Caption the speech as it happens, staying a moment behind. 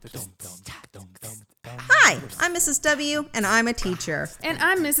Hi, I'm Mrs. W, and I'm a teacher. And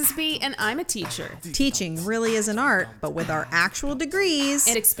I'm Mrs. B, and I'm a teacher. Teaching really is an art, but with our actual degrees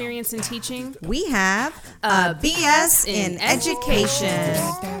And experience in teaching, we have a BS in education.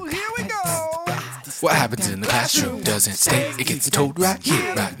 Here we go. What happens in the classroom doesn't stay. It gets told right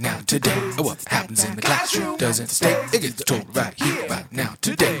here, right now, today. What happens in the classroom doesn't stay. It gets told right here, right now,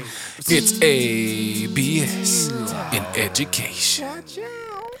 today. It's ABS in education.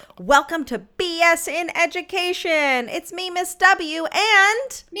 Welcome to BS in Education. It's me, Miss W,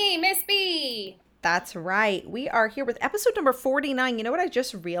 and me, Miss B. that's right. We are here with episode number 49. You know what I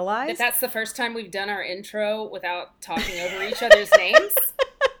just realized? That's the first time we've done our intro without talking over each other's names.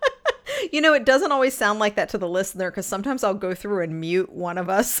 You know, it doesn't always sound like that to the listener because sometimes I'll go through and mute one of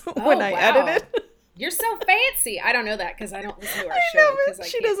us when I edit it. You're so fancy. I don't know that because I don't listen to our I show know, because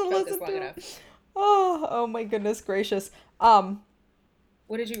she can't doesn't focus listen long to enough. it. Oh my goodness gracious.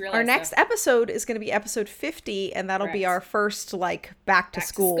 What did you realize? Our next episode is going to be episode 50, and that'll be Correct. our first, back to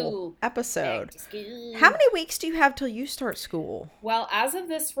school episode. Back to school. How many weeks do you have till you start school? Well, as of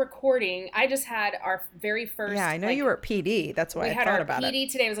this recording, I just had our very first. Yeah, I know you were at PD. That's why I had thought our about PD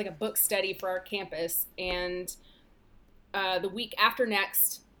it. today. It was like a book study for our campus, and the week after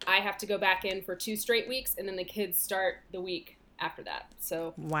next, I have to go back in for 2 straight weeks, and then the kids start the week after that.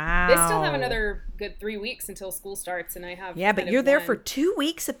 So Wow. they still have another good 3 weeks until school starts, and I have Yeah, but kind of you're there one- for 2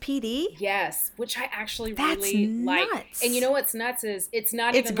 weeks of PD? Yes, which I actually That's really like. nuts. And you know what's nuts is it's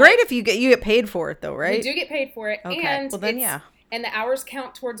not It's even great like, if you get paid for it, though, right? we do get paid for it. Okay, And well then, it's- yeah. And the hours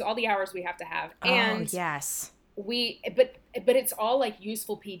count towards all the hours we have to have. And Oh, yes. but it's all like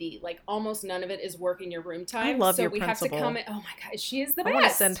useful PD. Like almost none of it is work in your room time. I love so your we principal. have to come in. Oh my god, she is the I best. want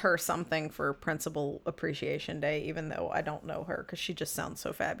to send her something for Principal Appreciation Day, even though I don't know her, because she just sounds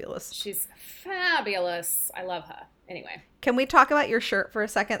so fabulous. She's fabulous. I love her. Anyway. Can we talk about your shirt for a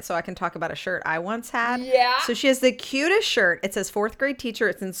second so I can talk about a shirt I once had? Yeah. So she has the cutest shirt. It says 4th grade teacher.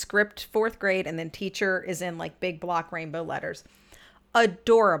 It's in script 4th grade, and then teacher is in like big block rainbow letters.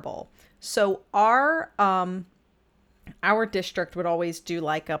 Adorable. So our district would always do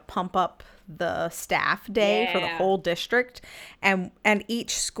like a pump up the staff day for the Yeah. whole district, and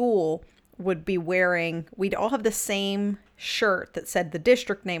each school would be wearing, we'd all have the same shirt that said the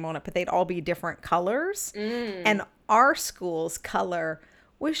district name on it, but they'd all be different colors. And our school's color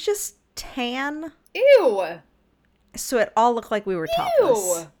was just tan, Ew. so it all looked like we were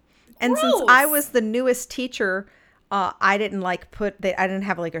topless. And since Gross. I was the newest teacher, I didn't I didn't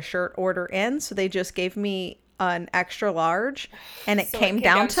have like a shirt order in, so they just gave me an extra large, and it So came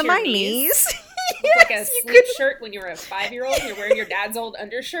down to your my knees. Looked like a Yes, you sleep could- shirt when you were a 5-year-old and you're wearing your dad's old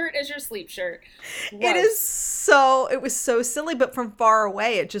undershirt as your sleep shirt. It was so silly, but from far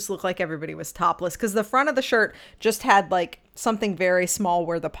away, it just looked like everybody was topless because the front of the shirt just had like something very small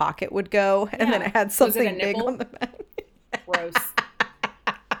where the pocket would go, and then Yeah. it had Was it a something big nipple? on the back. Gross.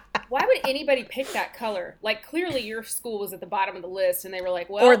 Why would anybody pick that color? Like, clearly your school was at the bottom of the list, and they were like,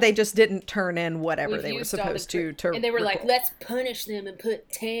 well... Or they just didn't turn in whatever we've they were used all the supposed to And they were like, record. let's punish them and put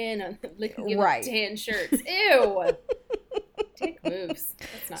tan on them. Like, give them Right. tan shirts. Ew. Dick moves.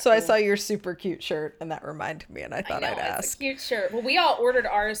 That's not So I cool. saw your super cute shirt, and that reminded me, and I I thought know, I'd it's ask. a cute shirt. Well, we all ordered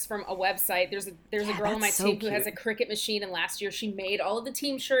ours from a website. There's a girl on my that's so team who has cute. a Cricut machine, and last year she made all of the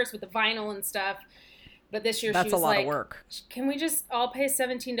team shirts with the vinyl and stuff. But this year That's she a was lot like, of work. can we just all pay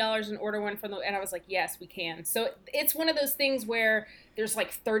 $17 and order one from the... And I was like, yes, we can. So it's one of those things where there's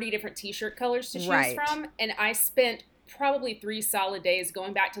like 30 different t-shirt colors to choose Right. from. And I spent probably 3 solid days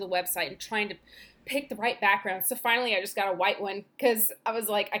going back to the website and trying to pick the right background. So finally I just got a white one because I was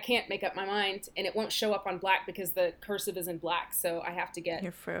like, I can't make up my mind. And it won't show up on black because the cursive is in black. So I have to get...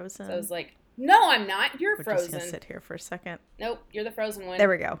 You're frozen. So I was like, no, I'm not. You're We're frozen. just gonna sit here for a second. Nope, you're the frozen one. There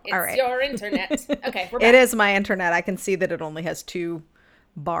we go. It's All right. your internet. Okay, we're back. It is my internet. I can see that it only has 2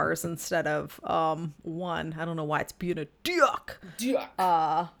 bars instead of 1. I don't know why it's being a dick.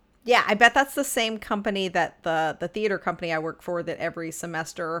 Yeah, I bet that's the same company that the theater company I work for, that every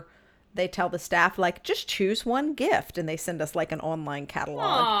semester they tell the staff, like, just choose one gift, and they send us like an online catalog.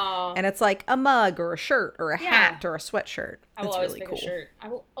 Aw. And it's like a mug or a shirt or a Yeah. hat or a sweatshirt. I will It's always really pick cool. a shirt. I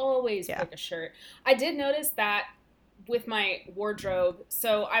will always Yeah. pick a shirt. I did notice that with my wardrobe.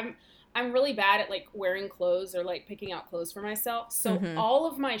 So I'm really bad at like wearing clothes or like picking out clothes for myself. So Mm-hmm. all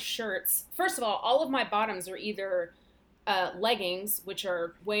of my shirts, first of all of my bottoms are either leggings, which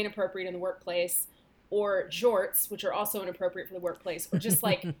are way inappropriate in the workplace, or jorts, which are also inappropriate for the workplace, or just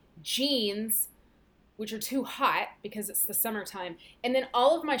like jeans which are too hot because it's the summertime. And then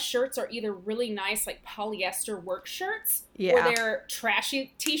all of my shirts are either really nice, like polyester work shirts, or they're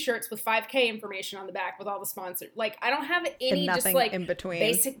trashy t-shirts with 5K information on the back with all the sponsors. Like, I don't have any just like in between.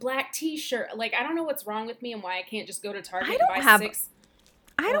 Basic black t-shirt. Like, I don't know what's wrong with me and why I can't just go to Target and buy 6.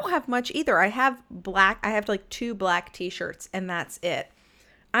 I don't have much either. I have like 2 black t-shirts and that's it.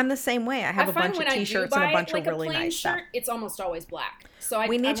 I'm the same way. I have a bunch of t-shirts and a bunch of really nice stuff. It's almost always black. So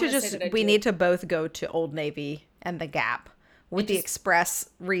we need to both go to Old Navy and the Gap with the express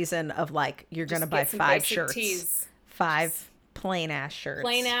reason of like you're going to buy 5 shirts. Tees. 5 plain ass shirts.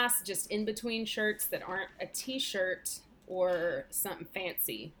 Plain ass, just in between shirts that aren't a t-shirt or something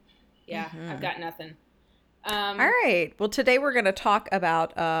fancy. Yeah, I've got nothing. All right. Well, today we're going to talk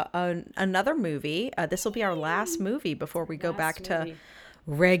about another movie. This will be our last movie before we go back to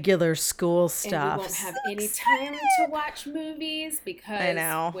regular school stuff. And we won't have any time to watch movies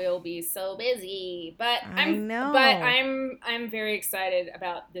because we'll be so busy. But I'm very excited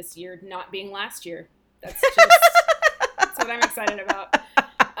about this year not being last year. That's what I'm excited about.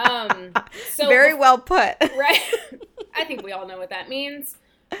 So very well put. Right. I think we all know what that means.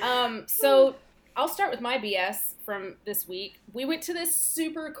 So I'll start with my BS from this week. We went to this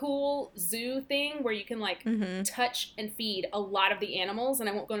super cool zoo thing where you can like touch and feed a lot of the animals, and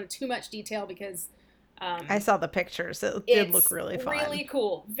I won't go into too much detail because I saw the pictures. It did look really fun. Really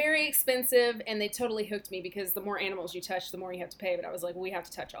cool. Very expensive, and they totally hooked me because the more animals you touch, the more you have to pay. But I was like, well, we have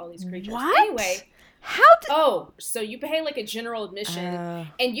to touch all these creatures. What? Anyway. So you pay like a general admission,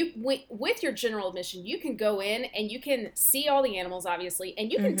 and you with your general admission, you can go in and you can see all the animals, obviously,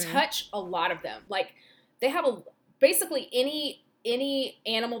 and you can touch a lot of them. Like they have basically any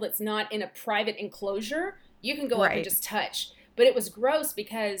animal that's not in a private enclosure, you can go up and just touch. But it was gross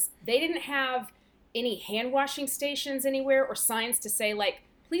because they didn't have any hand washing stations anywhere or signs to say like,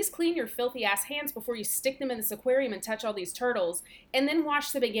 please clean your filthy ass hands before you stick them in this aquarium and touch all these turtles, and then wash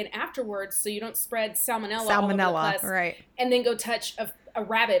them again afterwards so you don't spread salmonella all over the place, right? And then go touch a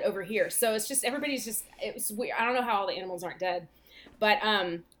rabbit over here. So it's just it was weird. I don't know how all the animals aren't dead, but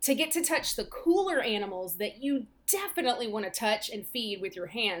to get to touch the cooler animals that you definitely want to touch and feed with your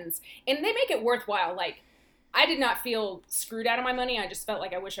hands, and they make it worthwhile. Like I did not feel screwed out of my money. I just felt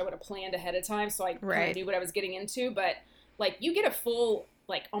like I wish I would have planned ahead of time so I kind of knew what I was getting into. But like you get a full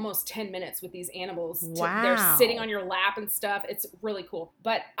like almost 10 minutes with these animals. Wow. They're sitting on your lap and stuff. It's really cool.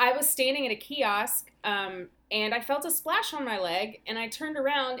 But I was standing at a kiosk and I felt a splash on my leg, and I turned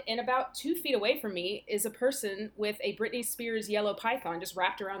around, and about 2 feet away from me is a person with a Britney Spears yellow python just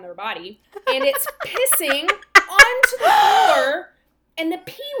wrapped around their body, and it's pissing onto the floor, and the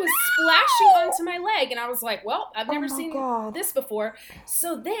pee was splashing onto my leg, and I was like, well, I've never seen this before.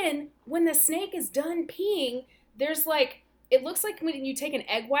 So then when the snake is done peeing, there's like, it looks like when you take an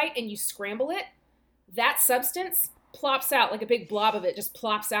egg white and you scramble it, that substance plops out, like a big blob of it just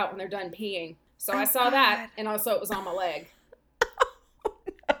plops out when they're done peeing. So I saw that, and also it was on my leg.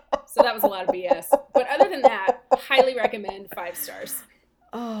 So that was a lot of BS. But other than that, highly recommend 5 stars.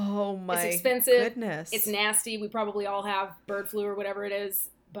 Oh my It's expensive. Goodness. It's nasty. We probably all have bird flu or whatever it is.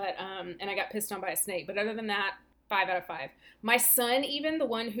 But and I got pissed on by a snake. But other than that, 5 out of 5. My son, even the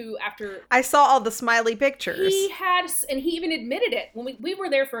one who after I saw all the smiley pictures. He even admitted it when we were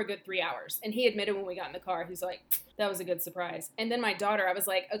there for a good 3 hours, and he admitted when we got in the car, he's like, that was a good surprise. And then my daughter, I was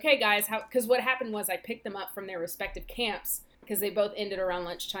like, okay guys, because what happened was I picked them up from their respective camps because they both ended around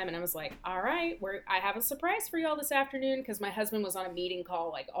lunchtime, and I was like, all right, I have a surprise for y'all this afternoon, because my husband was on a meeting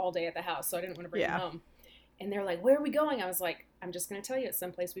call like all day at the house, so I didn't want to bring him home. And they're like, where are we going? I was like, I'm just going to tell you, it's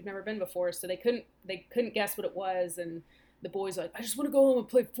someplace we've never been before. So they couldn't guess what it was, and the boys were like, I just want to go home and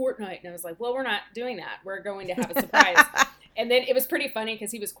play Fortnite. And I was like, well, we're not doing that. We're going to have a surprise. And then it was pretty funny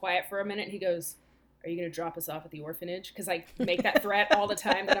because he was quiet for a minute. And he goes, are you going to drop us off at the orphanage? Because I make that threat all the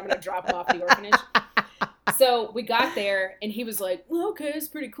time that I'm going to drop him off at the orphanage. So we got there, and he was like, well, okay, it's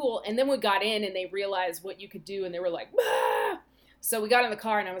pretty cool. And then we got in, and they realized what you could do. And they were like, ah! So we got in the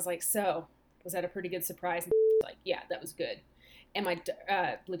car, and I was like, so was that a pretty good surprise? And like, yeah, that was good. And my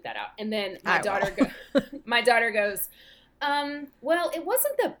bleep that out. And then my daughter goes, well, it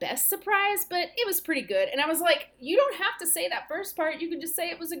wasn't the best surprise, but it was pretty good. And I was like, you don't have to say that first part. You can just say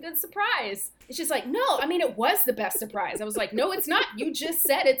it was a good surprise. And she's like, no, I mean, it was the best surprise. I was like, no, it's not. You just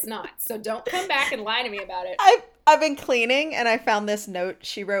said it's not. So don't come back and lie to me about it. I've been cleaning, and I found this note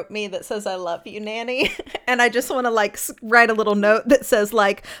she wrote me that says, I love you, Nanny. And I just want to like write a little note that says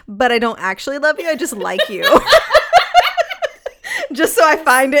like, but I don't actually love you. I just like you. Just so I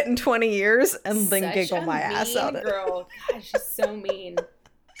find it in 20 years and then giggle my ass out. Girl. God, she's so mean.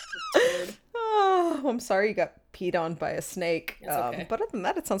 Oh, I'm sorry you got peed on by a snake. That's okay. But other than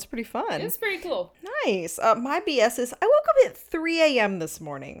that, it sounds pretty fun. It's pretty cool. Nice. My BS is I woke up at 3 a.m. this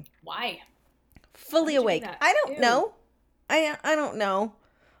morning. Why? Fully awake. I don't know. I don't know.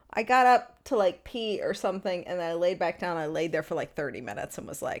 I got up to like pee or something, and then I laid back down. I laid there for like 30 minutes and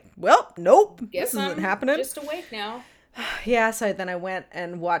was like, well, nope, Guess this isn't I'm happening. Just awake now. Yeah, so then I went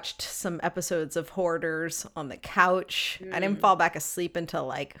and watched some episodes of Hoarders on the couch. I didn't fall back asleep until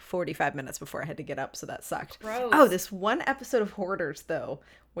like 45 minutes before I had to get up, so that sucked. Gross. Oh, this one episode of Hoarders, though,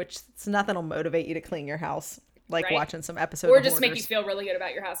 which it's nothing will motivate you to clean your house, like Right. watching some episode Or of just make you Hoarders. feel really good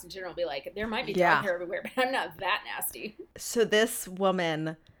about your house in general. Be like, there might be Yeah. dog hair everywhere, but I'm not that nasty. So this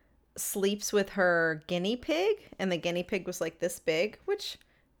woman sleeps with her guinea pig, and the guinea pig was like this big, which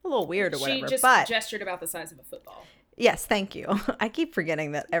a little weird or She whatever. just But gestured about the size of a football. yes, thank you. I keep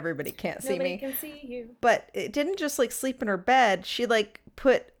forgetting that everybody can't see Nobody me. can see you. But it didn't just like sleep in her bed. She like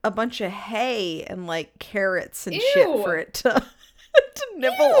put a bunch of hay and like carrots and shit Ew. for it to to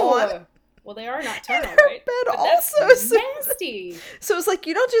nibble Ew. on. Well, they are nocturnal, her right? bed But also that's says- nasty. So it's like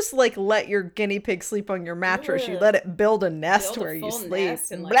you don't just like let your guinea pig sleep on your mattress. You Ugh. let it build a nest Build a where you full sleep.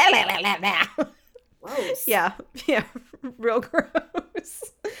 nest and, like- Blah, blah, blah, blah, blah. Gross. Yeah, real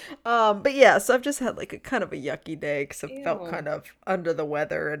gross. But yeah, so I've just had like a kind of a yucky day because I felt Ew. kind of under the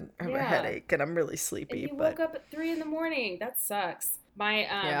weather and have a Yeah. headache, and I'm really And sleepy. you But woke up at 3 a.m. That sucks. My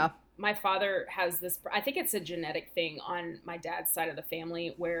Yeah. my father has this. I think it's a genetic thing on my dad's side of the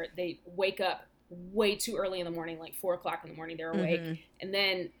family where they wake up way too early in the morning, like 4 o'clock in the morning. They're awake, Mhm. and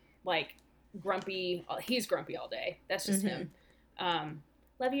then like grumpy. He's grumpy all day. That's just him.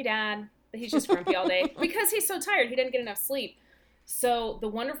 Love you, Dad. But he's just grumpy all day because he's so tired. He didn't get enough sleep. So the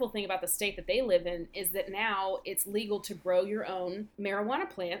wonderful thing about the state that they live in is that now it's legal to grow your own marijuana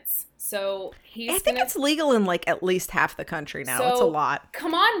plants. So he's I think gonna it's legal in like at least half the country now. It's a So- lot.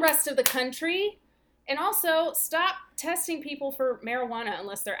 come on, rest of the country. And also stop testing people for marijuana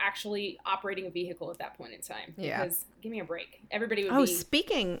unless they're actually operating a vehicle at that point in time. Yeah. Because give me a break. Everybody would Oh, be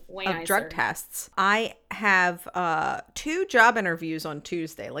speaking way of drug nicer. tests, I have 2 job interviews on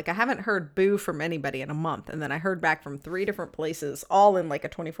Tuesday. Like I haven't heard boo from anybody in a month, and then I heard back from 3 different places, all in like a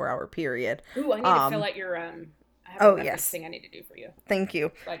 24-hour period. Ooh, I need to fill out your I have a oh, reference yes. thing I need to do for you. Thank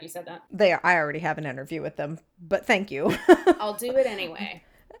you. Glad you said that. I already have an interview with them, but thank you. I'll do it anyway.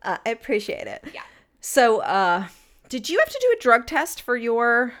 I appreciate it. Yeah. So, did you have to do a drug test for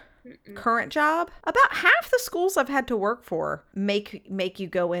your current job? About half the schools I've had to work for make you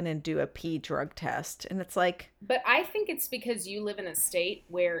go in and do a pee drug test, and it's like, But I think it's because you live in a state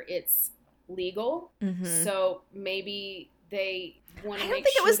where it's legal. So maybe they want to I make don't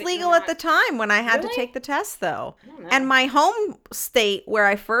think sure it was that you're legal at not- the time when I had to Really? take the test, though. I don't know. And my home state, where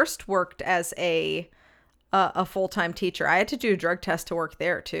I first worked as a full-time teacher, I had to do a drug test to work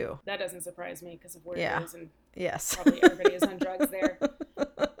there too. That doesn't surprise me because of where Yeah. it is, and Yes. probably everybody is on drugs there.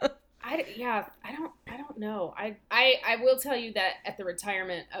 I don't know. I will tell you that at the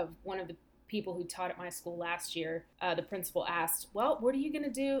retirement of one of the people who taught at my school last year, the principal asked, well, what are you going to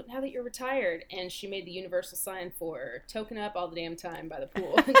do now that you're retired? And she made the universal sign for token up all the damn time by the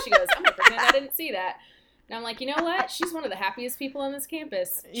pool. And she goes, I'm going to pretend I didn't see that. And I'm like, you know what? She's one of the happiest people on this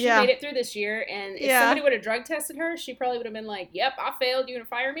campus. She Yeah. made it through this year. And if Yeah. somebody would have drug tested her, she probably would have been like, yep, I failed. You going to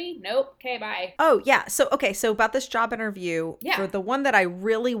fire me? Nope. Okay, bye. Oh, yeah. So about this job interview, Yeah. for the one that I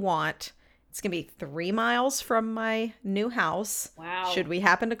really want, it's going to be 3 miles from my new house. Wow. Should we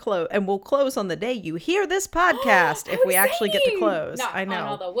happen to close, and we'll close on the day you hear this podcast if we actually get to close. Not I on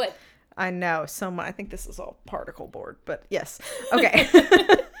all know. the wood. I know. So much. I think this is all particle board, but yes. Okay.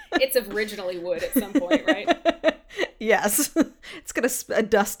 It's originally wood at some point, right? Yes. It's got a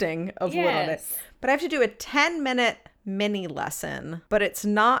dusting of wood on it. Yes. But I have to do a 10-minute mini lesson, but it's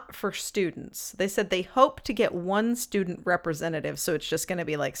not for students. They said they hope to get 1 student representative, so it's just going to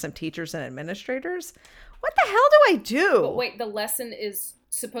be like some teachers and administrators. What the hell do I do? But wait, the lesson is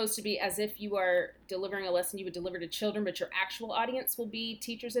supposed to be as if you are delivering a lesson you would deliver to children, but your actual audience will be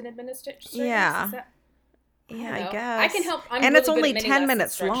teachers and administrators? Yeah. Is that- Yeah, don't I know. guess. I can help. I'm and really it's good at only mini 10 lesson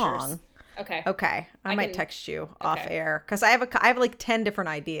minutes structures. long. Okay. Okay. I might can- text you off okay. air because I have like 10 different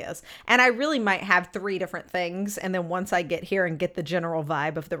ideas, and I really might have 3 different things. And then once I get here and get the general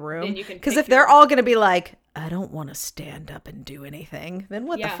vibe of the room, Then you can because pick if they're your- all going to be like, I don't want to stand up and do anything, then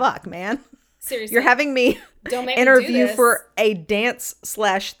what the Yeah. fuck, man? Seriously. You're having me Don't make me interview do this. for a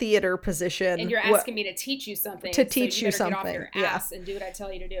dance/theater position. And you're What- asking me to teach you something. To so teach you better Get off something, your yeah. ass and do what I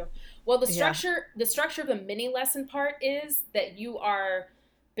tell you to do. Well, the Yeah. structure of the mini lesson part is that you are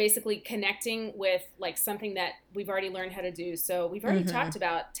basically connecting with like something that we've already learned how to do. So we've already talked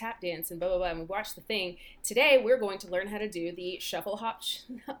about tap dance and blah, blah, blah, and we watched the thing. Today, we're going to learn how to do the shuffle,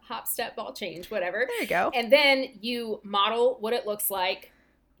 hop, step, ball change, whatever. There you go. And then you model what it looks like.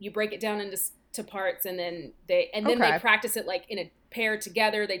 You break it down into parts, and then they practice it like in a pair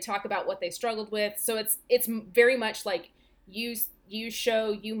together. They talk about what they struggled with. So it's very much like you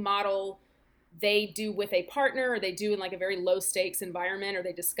show, you model, they do with a partner, or they do in like a very low stakes environment, or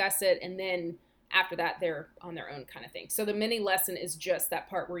they discuss it, and then after that they're on their own kind of thing. So the mini lesson is just that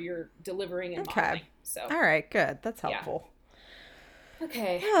part where you're delivering and modeling. So all right, good, that's helpful.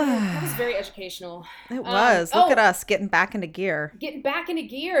 Okay, that was very educational. It was. Look at us getting back into gear.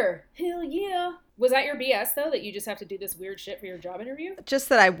 Hell yeah. Was that your BS though, that you just have to do this weird shit for your job interview? Just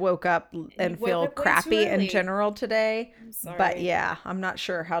that I woke up and feel crappy in early. general today. I'm sorry. But yeah, I'm not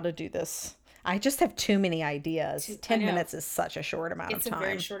sure how to do this. I just have too many ideas. 10 minutes is such a short amount of time. It's a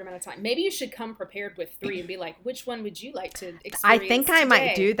very short amount of time. Maybe you should come prepared with 3 and be like, which one would you like to experience I think I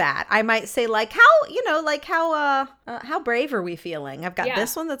might do that. I might say like, how brave are we feeling? I've got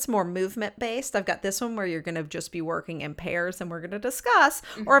this one that's more movement based. I've got this one where you're going to just be working in pairs and we're going to discuss.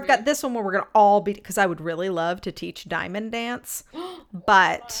 Or I've got this one where we're going to all be, because I would really love to teach diamond dance,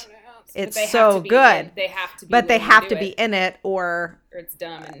 but it's so good. They have to be, but they have to be in it, or it's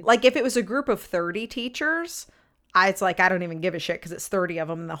dumb. And like if it was a group of 30 teachers, it's like I don't even give a shit because it's 30 of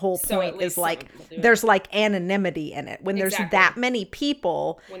them, and the whole point is like there's like anonymity in it. When there's that many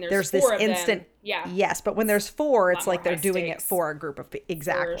people, there's this instant yes, but when there's 4, it's like they're doing it for a group of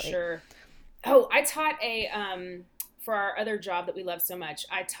exactly. For sure. Oh, I taught for our other job that we love so much,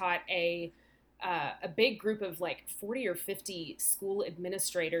 I taught a big group of like 40 or 50 school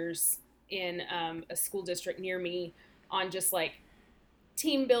administrators in a school district near me on just like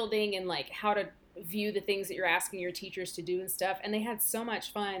team building and like how to view the things that you're asking your teachers to do and stuff. And they had so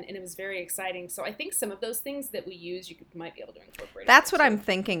much fun, and it was very exciting. So I think some of those things that we use, you might be able to incorporate. That's what I'm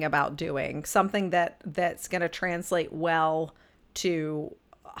thinking about doing. Something that's going to translate well to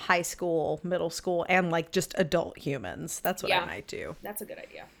high school, middle school, and like just adult humans. That's what I might do. That's a good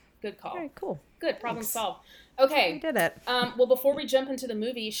idea. Good call. Very cool. Good. Problem solved. Okay. We did it. Well, before we jump into the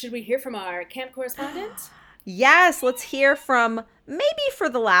movie, should we hear from our camp correspondent? Yes, let's hear from, maybe for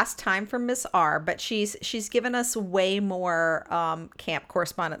the last time, from Miss R, but she's given us way more camp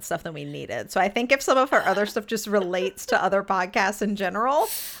correspondent stuff than we needed. So I think if some of her other stuff just relates to other podcasts in general,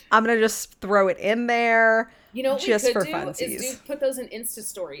 I'm going to just throw it in there. You know what just we could for do funsies. is put those in Insta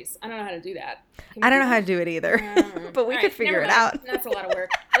stories. I don't know how to do that. I don't know how to do it either, but we could figure it out. That's a lot of work.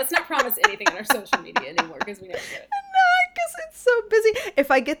 Let's not promise anything on our social media anymore because we never do it. No, because it's so busy.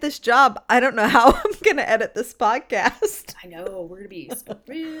 If I get this job, I don't know how I'm going to edit this podcast. I know. We're going to be so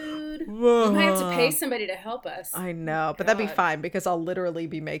rude. We might have to pay somebody to help us. I know, but that'd be fine because I'll literally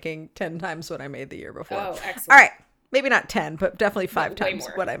be making 10 times what I made the year before. Oh, excellent. All right. Maybe not 10, but definitely 5 times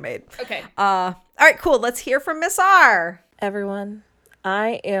what I made. Okay. All right, cool. Let's hear from Miss R. Everyone,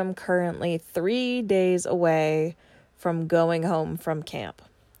 I am currently 3 days away from going home from camp.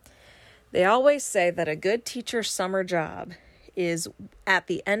 They always say that a good teacher's summer job is, at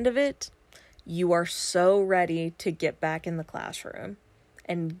the end of it, you are so ready to get back in the classroom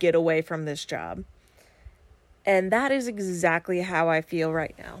and get away from this job. And that is exactly how I feel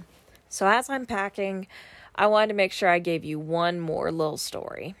right now. So as I'm packing, I wanted to make sure I gave you one more little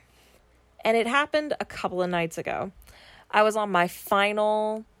story. And it happened a couple of nights ago. I was on my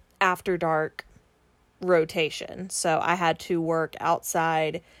final after dark rotation. So I had to work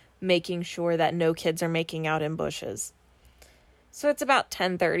outside, making sure that no kids are making out in bushes. So it's about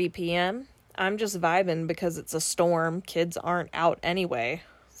 10:30 p.m. I'm just vibing because it's a storm. Kids aren't out anyway.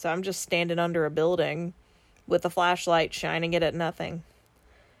 So I'm just standing under a building with a flashlight shining it at nothing.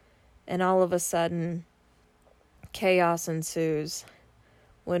 And all of a sudden, chaos ensues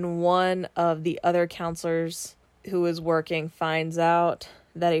when one of the other counselors who is working finds out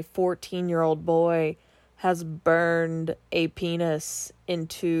that a 14-year-old boy has burned a penis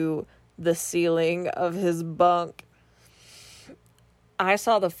into the ceiling of his bunk. I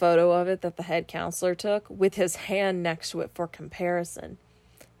saw the photo of it that the head counselor took with his hand next to it for comparison.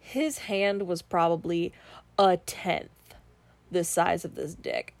 His hand was probably 1/10 the size of this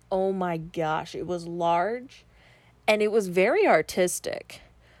dick. Oh my gosh, it was large. And it was very artistic.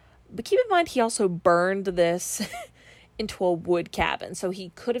 But keep in mind, he also burned this into a wood cabin. So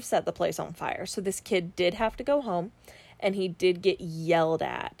he could have set the place on fire. So this kid did have to go home. And he did get yelled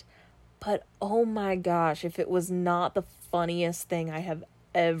at. But oh my gosh, if it was not the funniest thing I have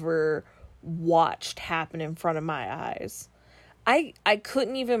ever watched happen in front of my eyes. I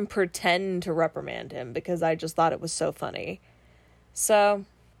couldn't even pretend to reprimand him because I just thought it was so funny. So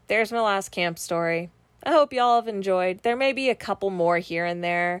there's my last camp story. I hope y'all have enjoyed. There may be a couple more here and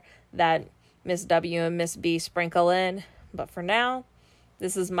there that Miss W and Miss B sprinkle in, but for now,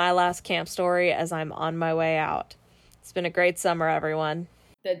 this is my last camp story as I'm on my way out. It's been a great summer, everyone.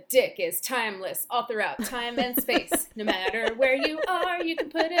 The dick is timeless all throughout time and space. No matter where you are, you can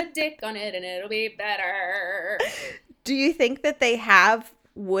put a dick on it and it'll be better. Do you think that they have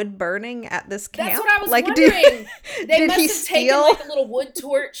wood burning at this camp? That's what I was wondering. They did must he have steal? taken like a little wood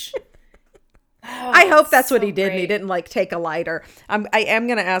torch. Oh, I hope that's what so he did. And he great. didn't like take a lighter. I am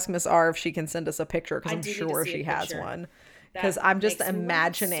gonna ask Miss R if she can send us a picture because I I'm do need to sure see a she has picture. one. That Because I'm just makes me laugh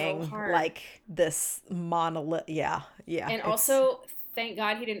imagining so hard. like this monolith. Yeah. And it's- also, thank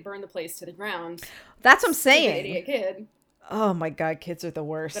God he didn't burn the place to the ground. that's what I'm Stupid saying. idiot kid. Oh my God, kids are the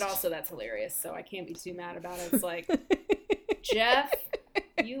worst. But also, that's hilarious. So I can't be too mad about it. It's like, Jeff,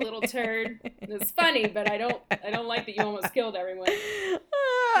 you little turd. It's funny, but I don't like that you almost killed everyone.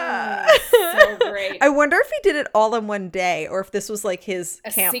 So great. I wonder if he did it all in one day or if this was like his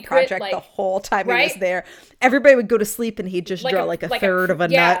A camp secret, project like- the whole time he was right? there. Everybody would go to sleep and he'd just draw like a third of a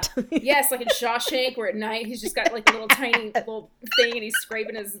nut. Yes, like in Shawshank, where at night he's just got like a little tiny little thing and he's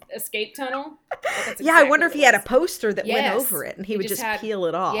scraping his escape tunnel. Like, that's Yeah, I exactly wonder what if it he had a was. poster that went Yes. over it and he would just had- peel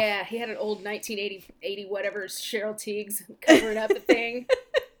it off. Yeah, he had an old 1980 whatever Cheryl Tiegs covering up the thing.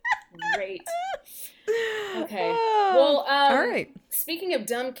 Great. Okay. Well, all right. Speaking of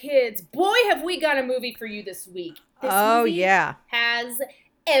dumb kids, boy, have we got a movie for you this week. This Oh, movie yeah. has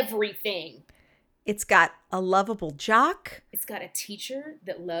everything. It's got a lovable jock. It's got a teacher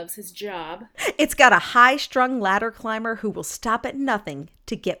that loves his job. It's got a high-strung ladder climber who will stop at nothing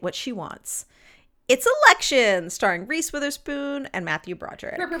to get what she wants. It's Election, starring Reese Witherspoon and Matthew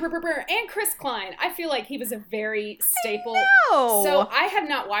Broderick. And Chris Klein. I feel like he was a very staple. know. So I have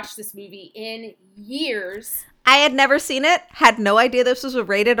not watched this movie in years. I had never seen it, had no idea this was a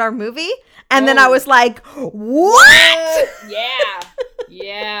rated R movie, and then I Oh. was like, what?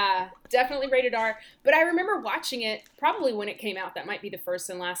 Yeah. Definitely rated R. But I remember watching it probably when it came out. That might be the first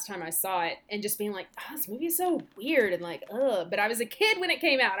and last time I saw it. And just being like, oh, this movie is so weird and like, ugh. But I was a kid when it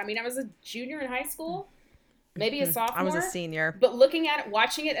came out. I mean, I was a junior in high school, maybe a sophomore. I was a senior. But looking at it,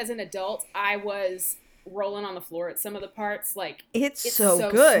 watching it as an adult, I was rolling on the floor at some of the parts. Like, It's so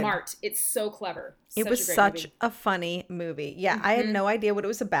so good. smart. It's so clever. It was a great such movie. a funny movie. Yeah, I had no idea what it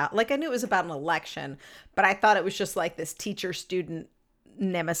was about. Like, I knew it was about an election, but I thought it was just like this teacher-student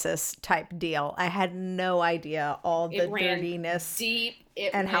nemesis type deal. I had no idea all the It ran dirtiness deep.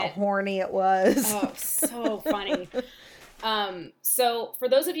 and how horny it was. Oh, so funny. So for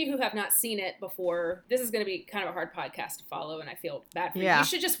those of you who have not seen it before, this is going to be kind of a hard podcast to follow, and I feel bad for you. Yeah. You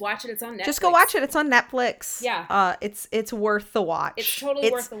should just watch it. It's on Netflix. Just go watch it. It's on Netflix. Yeah. It's worth the watch. It's totally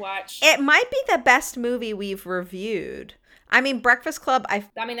worth the watch. It might be the best movie we've reviewed. I mean, Breakfast Club, I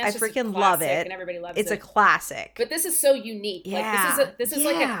I mean, that's just a freaking love classic, it. and everybody loves It's it. a classic. But this is so unique. Yeah. Like this is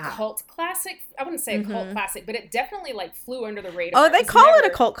like a Yeah. cult classic. I wouldn't say a cult classic, but it definitely like flew under the radar. Oh, they It was call it a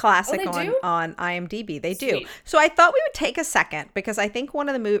never- cult classic Oh, they do? on IMDb. They do. Sweet. So I thought we would take a second because I think one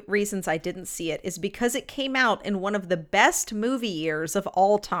of the reasons I didn't see it is because it came out in one of the best movie years of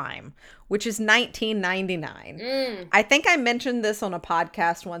all time, which is 1999. I think I mentioned this on a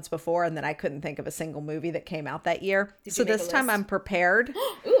podcast once before, and then I couldn't think of a single movie that came out that year. Did So you make this a time list? I'm prepared.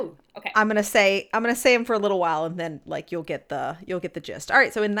 Ooh, okay. I'm gonna say them for a little while, and then like you'll get the gist. All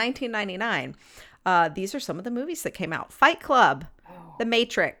right, so in 1999, these are some of the movies that came out: Fight Club, The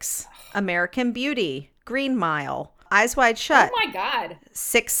Matrix, American Beauty, Green Mile, Eyes Wide Shut, Oh my God.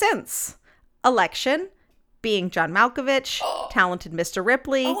 Sixth Sense, Election, Being John Malkovich, Talented Mr.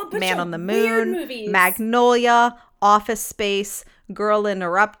 Ripley, Oh, a bunch Man of on the weird Moon, movies. Magnolia, Office Space, Girl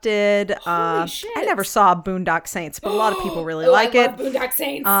Interrupted. shit. I never saw Boondock Saints, but a lot of people really Oh, like I it. love Boondock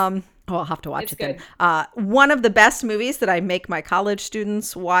Saints. I'll have to watch It's it then. good. One of the best movies that I make my college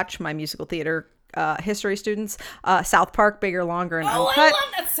students watch, my musical theater history students, South Park, Bigger, Longer, and oh, Uncut. I love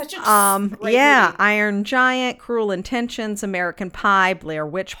that's such a great Yeah, movie. Iron Giant, Cruel Intentions, American Pie, Blair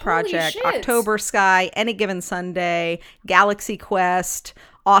Witch Project, shit. October Sky, Any Given Sunday, Galaxy Quest,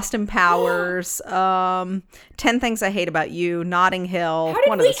 Austin Powers, 10 Things I Hate About You, Notting Hill, How did,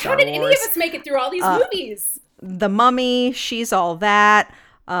 one of the Star how did any Wars, of us make it through all these movies? The Mummy, She's All That,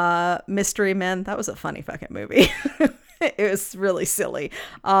 Mystery Men. That was a funny fucking movie. It was really silly.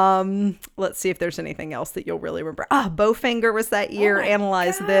 Let's see if there's anything else that you'll really remember. Bowfinger was that year. my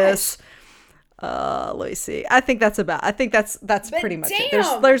Analyze gosh. This. Let me see. I think that's pretty much it.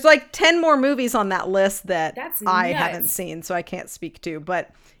 damn. There's like 10 more movies on that list that That's I nuts. haven't seen, so I can't speak to. But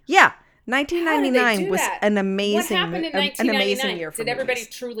yeah, How did they 1999 do was that? an What amazing, happened in an 1999? amazing year for Did everybody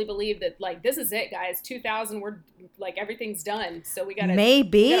movies. truly believe that, like, this is it, guys? 2000, we're like, everything's done. So we gotta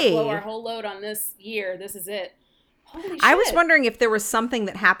Maybe. blow our whole load on this year. This is it. Holy shit! I was wondering if there was something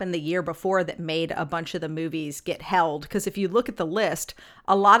that happened the year before that made a bunch of the movies get held. Because if you look at the list,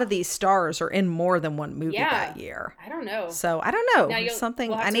 a lot of these stars are in more than one movie that year. I don't know. So I don't know. Now Something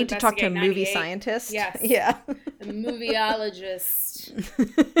we'll have I to need to talk to a investigate movie 98. scientist. Yes. Yeah. A movieologist.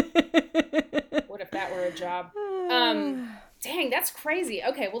 What if that were a job? Dang, that's crazy.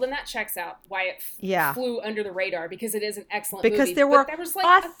 Okay, well then that checks out why it flew under the radar, because it is an excellent movie. Because there were was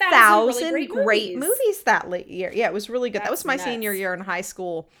like 1,000 really great movies that year. Yeah, it was really good. That was That's my nuts. senior year in high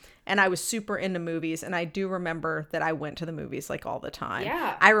school, and I was super into movies, and I do remember that I went to the movies like all the time.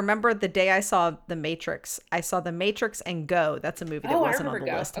 Yeah. I remember the day I saw The Matrix. I saw The Matrix and Go. That's a movie that Oh, I wasn't on the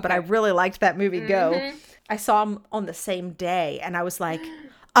remember Go. list, but Okay. I really liked that movie, Go. I saw them on the same day, and I was like,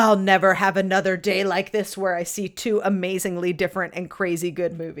 I'll never have another day like this where I see two amazingly different and crazy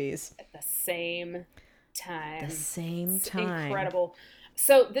good movies. At the same time. The same It's time. incredible.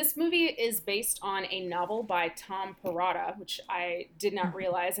 So this movie is based on a novel by Tom Perrotta, which I did not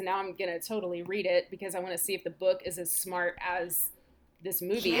realize, and now I'm gonna totally read it because I want to see if the book is as smart as this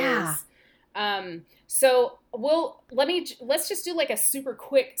movie Yeah. is. So let's just do like a super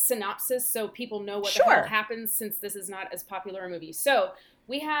quick synopsis so people know what the hell Sure. happens, since this is not as popular a movie. So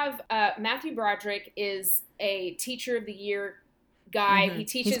we have Matthew Broderick is a teacher of the year guy. He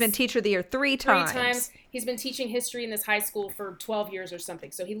teaches. He's been teacher of the year three three times. times. He's been teaching history in this high school for 12 years or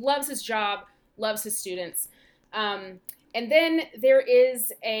something. So he loves his job, loves his students. And then there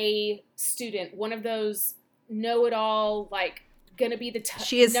is a student, one of those know-it-all, like, gonna be the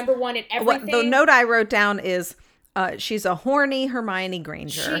She is number one in everything. The note I wrote down is she's a horny Hermione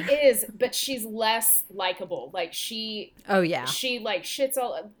Granger. She is, but she's less likable. Like, Oh yeah. she like shits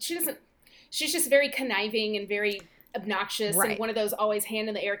all. She doesn't. She's just very conniving and very obnoxious and Right. one of those always hand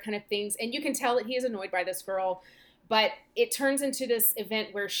in the air kind of things. And you can tell that he is annoyed by this girl. But it turns into this event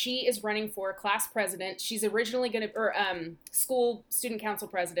where she is running for class president. She's originally going to, or school student council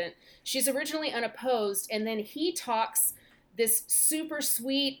president. She's originally unopposed, and then he talks this super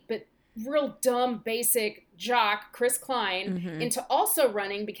sweet but real dumb, basic jock, Chris Klein, into also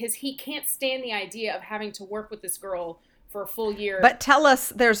running because he can't stand the idea of having to work with this girl for a full year. But tell us,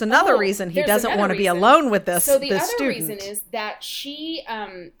 there's another reason he there's doesn't another want to be reason. alone with this So the this other student. reason is that she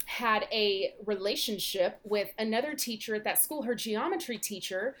had a relationship with another teacher at that school, her geometry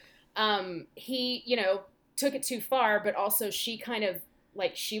teacher. He, took it too far, but also she kind of,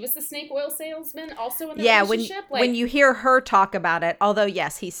 like, she was the snake oil salesman also in the relationship. When you hear her talk about it, although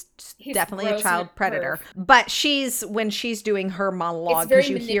yes, he's definitely a gross child and predator, perv. but when she's doing her monologue, very because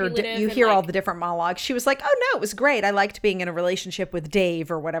you manipulative hear and, all like- the different monologues, she was like, "Oh no, it was great. I liked being in a relationship with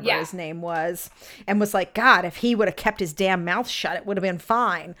Dave or whatever Yeah. his name was," and was like, "God, if he would have kept his damn mouth shut, it would have been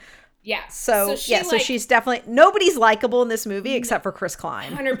fine." Yeah. So she, yeah, so she's definitely nobody's likable in this movie except for Chris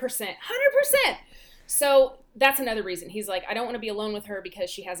Klein. 100%. So that's another reason. He's like, I don't want to be alone with her because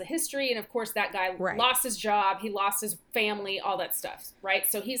she has a history. And of course, that guy Right. lost his job. He lost his family, all that stuff. Right.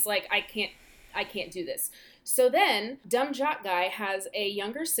 So he's like, I can't do this. So then dumb jock guy has a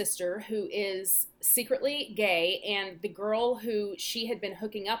younger sister who is secretly gay. And the girl who she had been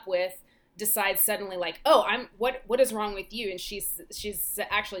hooking up with decides suddenly, like, oh, what is wrong with you? And she's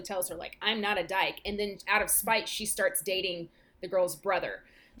actually tells her, like, I'm not a dyke. And then out of spite, she starts dating the girl's brother.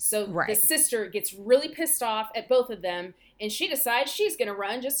 So the Right. sister gets really pissed off at both of them, and she decides she's going to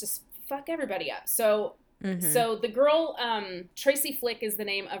run just to fuck everybody up. So so the girl, Tracy Flick is the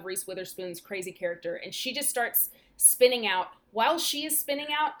name of Reese Witherspoon's crazy character, and she just starts spinning out. While she is spinning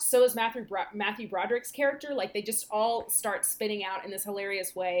out, so is Matthew Broderick's character. Like, they just all start spinning out in this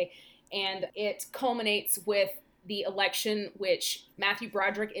hilarious way, and it culminates with the election, which Matthew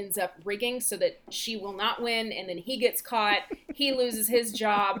Broderick ends up rigging so that she will not win, and then he gets caught. He loses his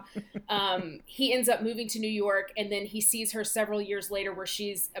job. He ends up moving to New York, and then he sees her several years later where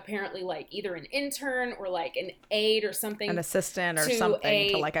she's apparently, like, either an intern or, like, an aide or something. An assistant or to something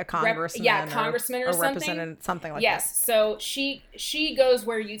to like a congressman. congressman or something. Representative, something like Yes. So she goes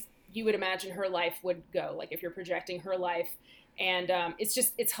where you would imagine her life would go, like if you're projecting her life. And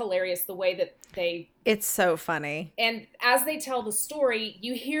it's hilarious the way that that. It's so funny. and as they tell the story,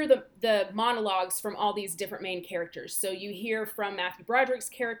 you hear the monologues from all these different main characters. So you hear from Matthew Broderick's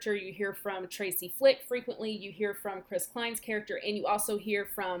character, you hear from Tracy Flick frequently, you hear from Chris Klein's character, and you also hear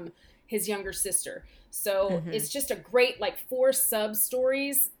from his younger sister. So it's just a great, like, 4 sub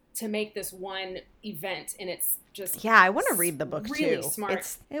stories to make this one event, and it's just I want to read the book really too.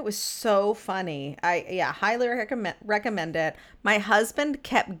 smart. It was so funny. I highly recommend it. My husband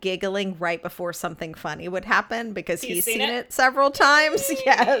kept giggling right before something funny would happen because he's seen it several times.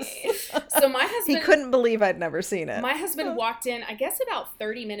 Yes. So my husband, he couldn't believe I'd never seen it. My husband walked in, I guess about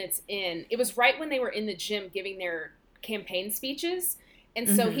 30 minutes in. It was right when they were in the gym giving their campaign speeches, and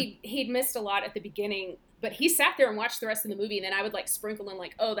so he'd missed a lot at the beginning. But he sat there and watched the rest of the movie, and then I would like sprinkle in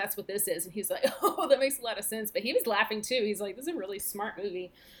like, oh, that's what this is. And he's like, oh, that makes a lot of sense. But he was laughing too. He's like, this is a really smart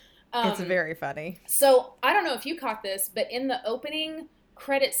movie. It's very funny. So I don't know if you caught this, but in the opening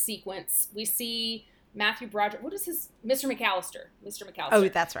credit sequence, we see Matthew Broderick. What is Mr. McAllister. Oh,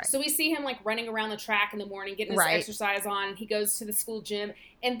 that's right. So we see him like running around the track in the morning, getting his exercise on. He goes to the school gym.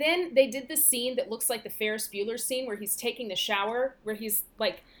 And then they did this scene that looks like the Ferris Bueller scene where he's taking the shower, where he's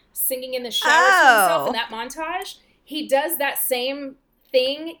like singing in the shower to himself in that montage. He does that same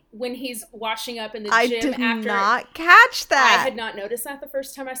thing when he's washing up in the gym. I did not catch that. I had not noticed that the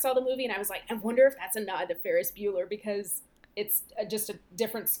first time I saw the movie, and I was like, I wonder if that's a nod to Ferris Bueller, because it's just a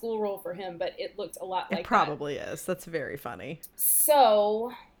different school role for him, but it looked a lot like that. It probably is. That's very funny.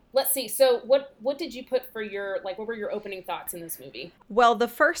 So let's see. So what did you put for your, like, what were your opening thoughts in this movie? Well, the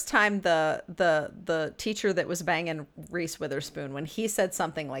first time the teacher that was banging Reese Witherspoon, when he said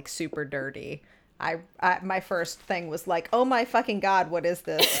something like super dirty, I my first thing was like, oh my fucking God, what is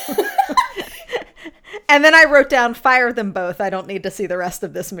this? And then I wrote down, fire them both. I don't need to see the rest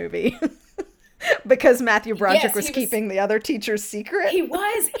of this movie. Because Matthew Broderick was keeping the other teacher's secret. He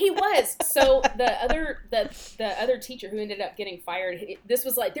was. So the other teacher who ended up getting fired, this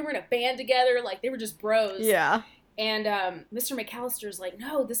was like, they were in a band together, like they were just bros. Yeah. And Mr. McAllister's like,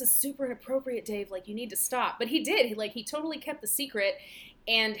 no, this is super inappropriate, Dave. Like, you need to stop. But he did. He totally kept the secret.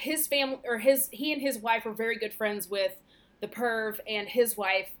 And his family, he and his wife were very good friends with the perv and his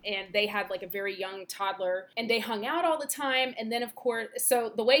wife, and they had like a very young toddler, and they hung out all the time. And then of course,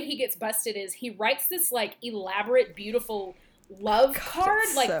 so the way he gets busted is he writes this like elaborate, beautiful love card,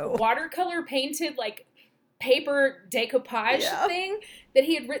 like watercolor painted, like paper decoupage thing, that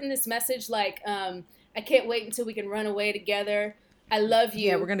he had written this message like, I can't wait until we can run away together. I love you.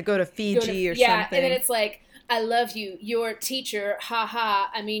 Yeah, we're going to go to Fiji or something. Yeah, and then it's like, I love you, your teacher,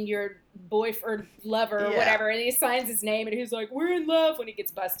 I mean, your boyfriend, lover, or whatever. And he signs his name, and he's like, we're in love, when he gets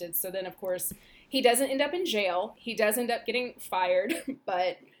busted. So then, of course, he doesn't end up in jail. He does end up getting fired,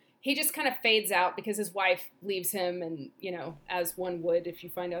 but he just kind of fades out because his wife leaves him. And, you know, as one would if you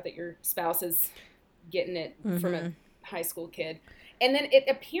find out that your spouse is getting it from a high school kid. And then it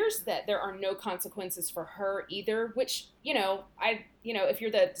appears that there are no consequences for her either, which, if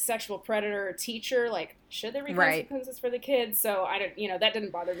you're the sexual predator or teacher, like, should there be consequences for the kids? So that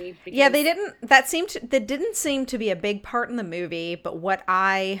didn't bother me. Because that didn't seem to be a big part in the movie, but what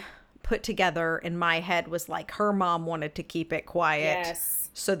I put together in my head was like her mom wanted to keep it quiet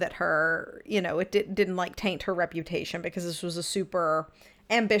so that her, it didn't like taint her reputation, because this was a super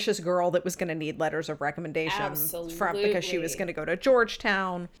ambitious girl that was going to need letters of recommendations because she was going to go to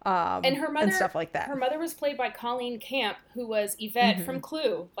Georgetown and her mother and stuff like that. Her mother was played by Colleen Camp, who was Yvette from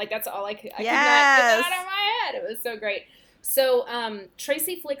Clue. Like, that's all I could not get that out of my head. It was so great. So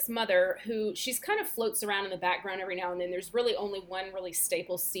Tracy Flick's mother, who she's kind of floats around in the background every now and then. There's really only one really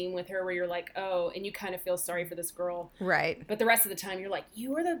staple scene with her where you're like, oh, and you kind of feel sorry for this girl. Right. But the rest of the time you're like,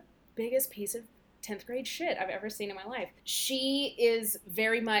 you are the biggest piece of 10th grade shit I've ever seen in my life. She is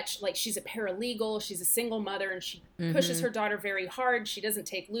very much like, she's a paralegal, she's a single mother, and she pushes her daughter very hard. She doesn't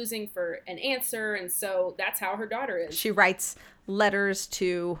take losing for an answer, and so that's how her daughter is. She writes letters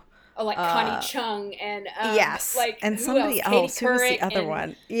to Connie Chung and and somebody else. Who was the other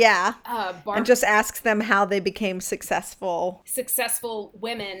one? Yeah. And just asks them how they became successful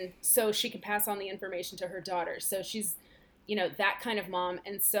women, so she can pass on the information to her daughter. So she's, that kind of mom.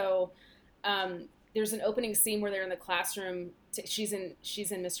 And so there's an opening scene where they're in the classroom. She's in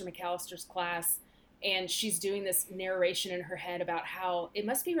Mr. McAllister's class, and she's doing this narration in her head about how it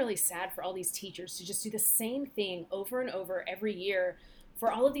must be really sad for all these teachers to just do the same thing over and over every year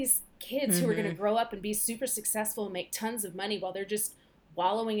for all of these kids who are going to grow up and be super successful and make tons of money while they're just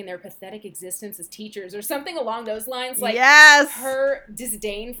wallowing in their pathetic existence as teachers, or something along those lines. Like, her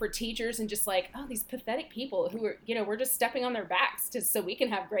disdain for teachers and just like, oh, these pathetic people who are, we're just stepping on their backs so we can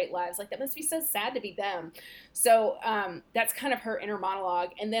have great lives. Like, that must be so sad to be them. So that's kind of her inner monologue.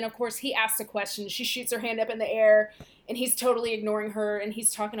 And then, of course, he asks a question. She shoots her hand up in the air, and he's totally ignoring her. And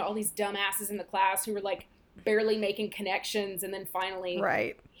he's talking to all these dumbasses in the class who were like barely making connections. And then finally,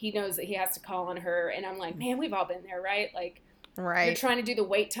 he knows that he has to call on her. And I'm like, man, we've all been there, right? Like, Right. You're trying to do the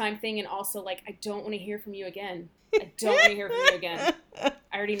wait time thing, and also like, I don't want to hear from you again. I don't want to hear from you again. I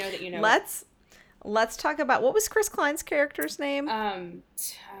already know that you know. Let's talk about, what was Chris Klein's character's name? I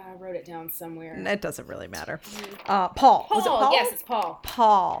wrote it down somewhere. It doesn't really matter. Paul. Was it Paul? Yes, it's Paul.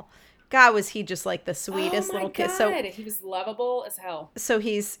 Paul. God, was he just like the sweetest little kid. So he was lovable as hell. So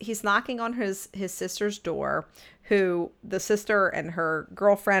he's knocking on his sister's door, who the sister and her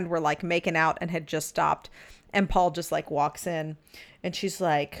girlfriend were like making out and had just stopped. And Paul just like walks in and she's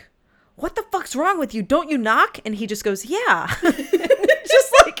like, "What the fuck's wrong with you? Don't you knock?" And he just goes, "Yeah."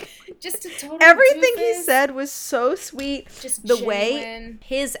 Just like, just a total everything doofus. he said was so sweet. Just the genuine. way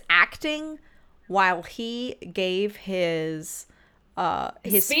his acting while he gave his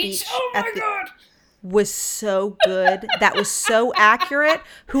speech oh my God, was so good. That was so accurate.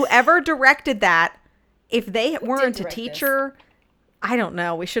 Whoever directed that, if they weren't a teacher, I don't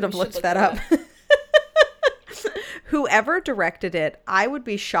know. We should have looked that up. Whoever directed it, I would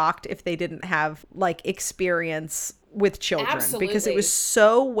be shocked if they didn't have like experience with children. Absolutely. Because it was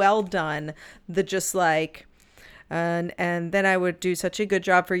so well done. The just like, and then I would do such a good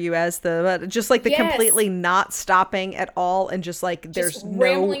job for you as the, just like the completely not stopping at all, and just like there's just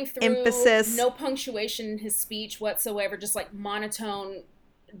no through, emphasis, no punctuation in his speech whatsoever, just like monotone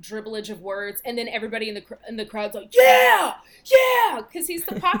dribblage of words, and then everybody in the crowd's like, yeah, because he's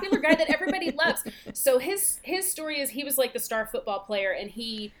the popular guy that everybody loves. So his story is, he was like the star football player, and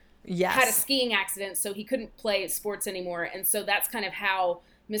he had a skiing accident, so he couldn't play sports anymore, and so that's kind of how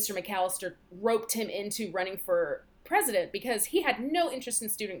Mr. McAllister roped him into running for president, because he had no interest in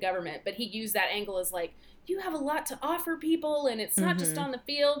student government, but he used that angle as like, you have a lot to offer people, and it's not just on the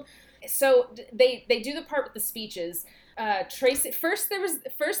field. So they do the part with the speeches. Tracy, first there was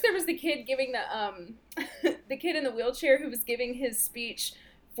the kid giving the kid in the wheelchair who was giving his speech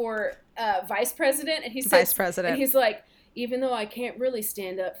for vice president, and he said, vice president, and he's like, even though I can't really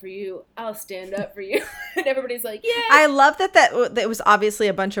stand up for you, I'll stand up for you. And everybody's like, yeah. I love that it was obviously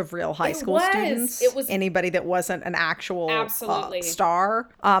a bunch of real high school students. It was anybody that wasn't an actual absolutely star.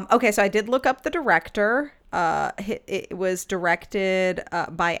 Okay, so I did look up the director. It was directed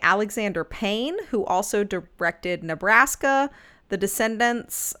by Alexander Payne, who also directed Nebraska, The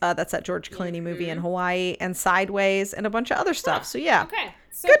Descendants, that's that George Clooney movie in Hawaii, and Sideways, and a bunch of other stuff. So yeah. Okay.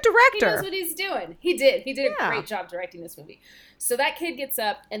 So good director. He knows what he's doing. He did a great job directing this movie. So that kid gets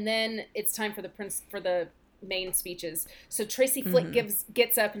up, and then it's time for the main speeches. So Tracy Flick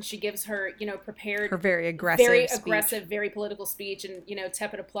gets up, and she gives her, prepared, her very aggressive, very political speech, and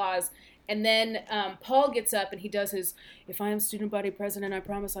tepid applause. And then Paul gets up, and he does his, if I am student body president, I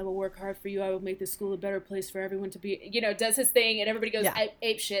promise I will work hard for you. I will make this school a better place for everyone to be, does his thing, and everybody goes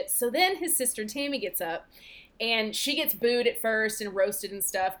ape shit. So then his sister Tammy gets up, and she gets booed at first and roasted and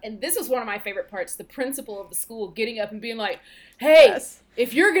stuff. And this was one of my favorite parts, the principal of the school getting up and being like, hey,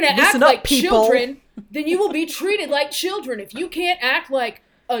 if you're going to act like children, then you will be treated like children. If you can't act like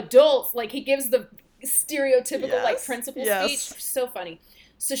adults, like he gives the stereotypical like principal speech. So funny.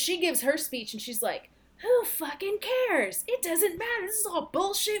 So she gives her speech, and she's like, who fucking cares? It doesn't matter. This is all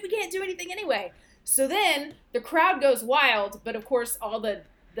bullshit. We can't do anything anyway. So then the crowd goes wild, but of course all the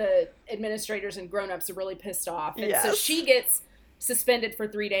administrators and grown-ups are really pissed off. And so she gets suspended for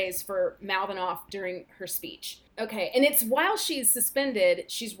 3 days for mouthing off during her speech. Okay, and it's while she's suspended,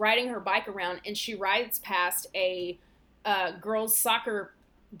 she's riding her bike around, and she rides past a girls' soccer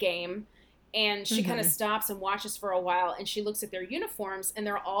game, and she kind of stops and watches for a while, and she looks at their uniforms, and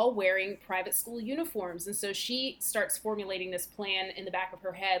they're all wearing private school uniforms. And so she starts formulating this plan in the back of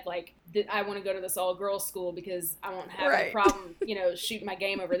her head, like, I want to go to this all-girls school because I won't have a problem, shooting my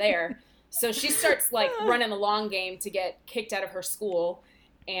game over there. So she starts, like, running the long game to get kicked out of her school.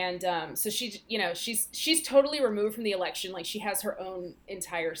 And so she's totally removed from the election. Like, she has her own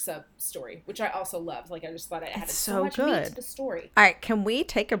entire sub-story, which I also loved. Like, I just thought it added so much meat to the story. All right, can we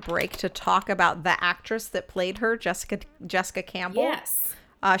take a break to talk about the actress that played her, Jessica Campbell? Yes.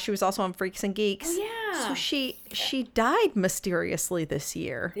 She was also on Freaks and Geeks. Oh, yeah. So she died mysteriously this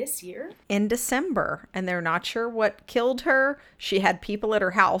year. This year? In December. And they're not sure what killed her. She had people at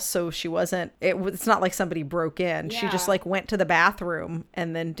her house, so she wasn't... It's not like somebody broke in. Yeah. She just, like, went to the bathroom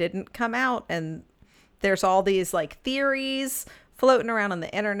and then didn't come out. And there's all these, like, theories floating around on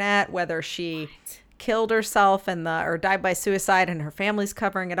the internet, whether she... killed herself or died by suicide and her family's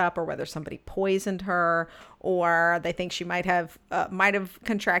covering it up, or whether somebody poisoned her, or they think she might have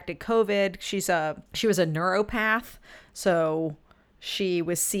contracted COVID. She was a neuropath, so she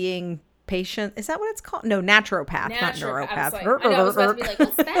was seeing patients. Is that what it's called? No, naturopath, not neuropath. I was about to be like,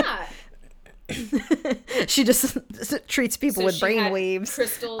 what's that? She just treats people So with she brain had waves.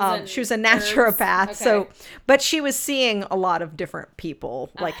 crystals and She was a herbs? naturopath. Okay. So, but she was seeing a lot of different people,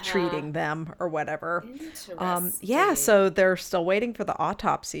 like treating them or whatever. Yeah, so they're still waiting for the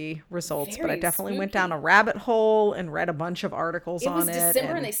autopsy results, but I Very definitely went down a spooky. rabbit hole and read a bunch of articles It on was it. December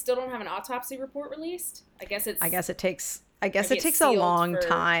and and they still don't have an autopsy report released. I guess it takes it takes a sealed long for-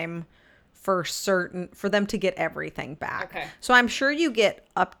 time for them to get everything back. Okay. So I'm sure you get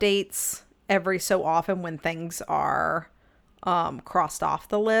updates every so often when things are crossed off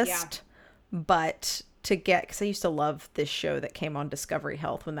the list. But to get, because I used to love this show that came on Discovery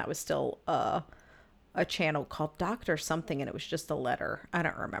Health when that was still a channel called Doctor Something, and it was just a letter. I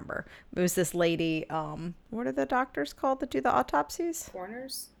don't remember. It was this lady. What are the doctors called that do the autopsies?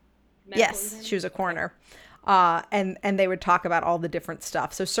 Coroners? Yes, she was a coroner. And they would talk about all the different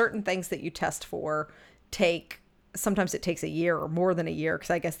stuff. So certain things that you test for sometimes it takes a year or more than a year, because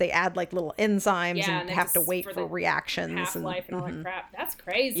I guess they add like little enzymes and they have to just- wait for for the reactions half-life and all that crap. That's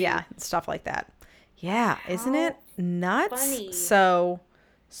crazy. yeah, stuff like that. Yeah, isn't it nuts? funny. So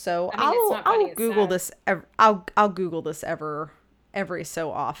I mean, it's not funny, I'll it's Google sad. this. I'll Google this every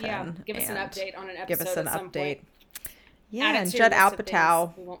so often. Yeah, give us an and update on an episode Give us an at some update. point. Yeah, Add it and to your Judd list of things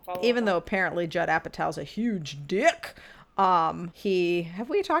Apatow, we won't follow even up though on. apparently Judd Apatow's a huge dick, have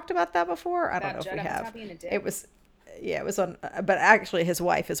we talked about that before? I don't About know if Judd we Apatow have. being a dick? It was on, but actually his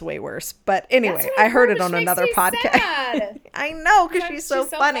wife is way worse. But anyway, That's what I heard which it on makes another me podcast. sad. I know, because She's she's so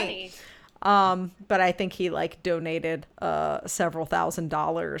funny. But I think he like donated several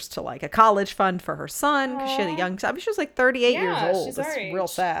 $1,000s to like a college fund for her son, because she had a young son. I mean, she was like 38 years Yeah, old. she's It's our real age.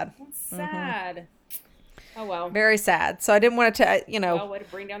 sad. That's sad. Oh well. Very sad. So I didn't want it to, Well, way to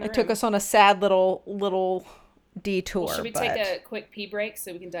bring down the it took room. us on a sad little detour. Should we but take a quick pee break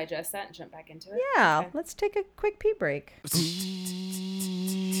so we can digest that and jump back into it? yeah, Okay. let's take a quick pee break.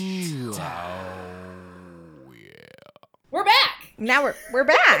 We're back. Now we're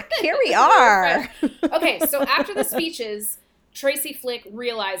back. Here we are. Okay, so after the speeches, Tracy Flick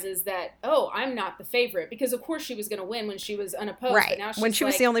realizes that, oh, I'm not the favorite, because of course she was going to win when she was unopposed. But Right. now she's When she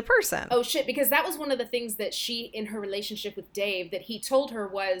was like, the only person. oh shit, because that was one of the things that she, in her relationship with Dave, that he told her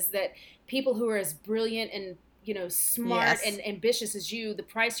was that people who are as brilliant and, you know, smart Yes. and ambitious as you, the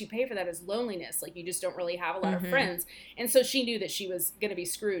price you pay for that is loneliness. Like, you just don't really have a lot Mm-hmm. of friends. And so she knew that she was going to be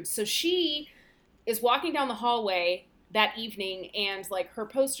screwed. So she is walking down the hallway that evening, and like her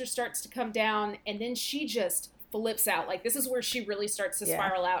poster starts to come down, and then she just flips out. Like, this is where she really starts to Yeah.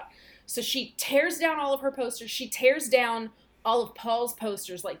 spiral out. So she tears down all of her posters. She tears down all of Paul's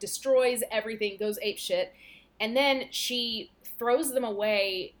posters, like destroys everything, goes ape shit. And then she throws them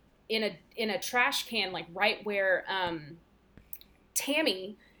away in a trash can, like right where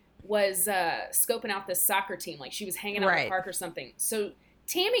Tammy was scoping out this soccer team. Like, she was hanging out in Right. the park or something. So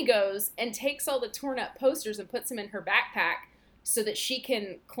Tammy goes and takes all the torn up posters and puts them in her backpack so that she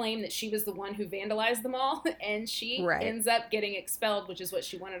can claim that she was the one who vandalized them all. And she Right. ends up getting expelled, which is what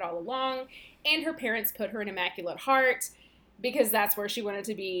she wanted all along. And her parents put her in Immaculate Heart because that's where she wanted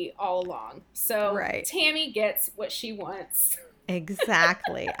to be all along. So Right. Tammy gets what she wants.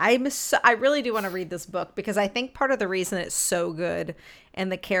 Exactly. I really do want to read this book, because I think part of the reason it's so good and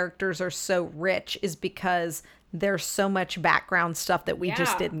the characters are so rich is because there's so much background stuff that we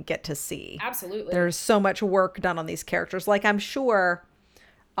just Yeah. didn't get to see. Absolutely. There's so much work done on these characters. Like, I'm sure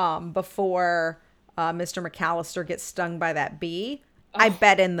before Mr. McAllister gets stung by that bee, I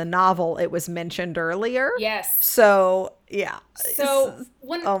bet in the novel it was mentioned earlier. Yes. So, yeah. So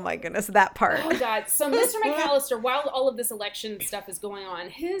when Oh my goodness, that part. Oh God! So Mr. McAllister, while all of this election stuff is going on,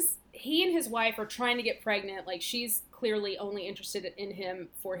 he and his wife are trying to get pregnant. Like, she's clearly only interested in him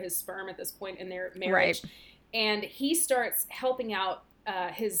for his sperm at this point in their marriage, Right. and he starts helping out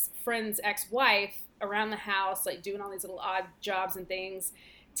his friend's ex-wife around the house, like doing all these little odd jobs and things,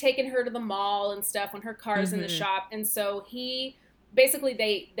 taking her to the mall and stuff when her car's in the shop, and so he basically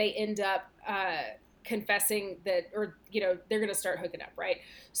they end up confessing that, or they're gonna start hooking up, right?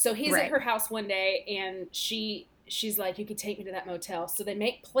 So he's Right. at her house one day, and she's like, you could take me to that motel. So they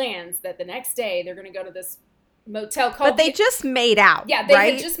make plans that the next day they're gonna go to this motel called But they just made out. Yeah, they had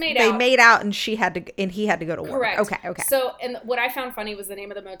right? just made They out. made out, and he had to go to work. Correct. Okay. So, and what I found funny was the name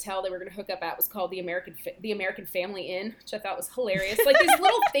of the motel they were going to hook up at was called the American Family Inn, which I thought was hilarious. Like, these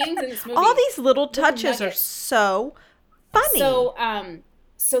little things in this movie. All these little touches are nuggets. so funny.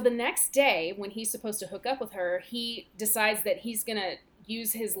 So the next day, when he's supposed to hook up with her, he decides that he's going to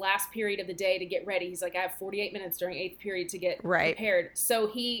use his last period of the day to get ready. He's like, I have 48 minutes during 8th period to get Right. prepared.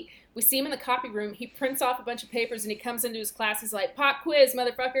 So we see him in the copy room. He prints off a bunch of papers, and he comes into his class. He's like, pop quiz,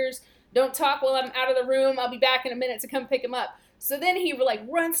 motherfuckers. Don't talk while I'm out of the room. I'll be back in a minute to come pick him up. So then he like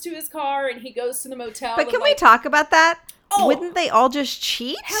runs to his car and he goes to the motel. But can we like, talk about that? Oh. Wouldn't they all just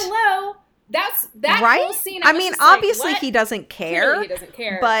cheat? Hello. That right? whole scene. I mean, obviously he doesn't care. Clearly he doesn't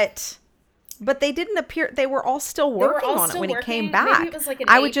care. But they didn't appear. They were all still working on it when he came back. Maybe it was like an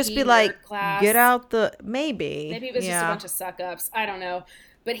I would just be like, class. get out the maybe. Maybe it was just a bunch of suck ups. I don't know.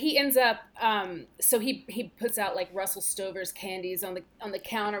 But he ends up. So he puts out like Russell Stover's candies on the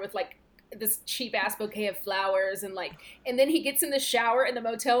counter with like this cheap ass bouquet of flowers and then he gets in the shower in the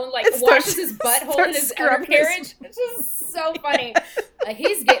motel and washes his butthole in his undercarriage. It's just so funny. Like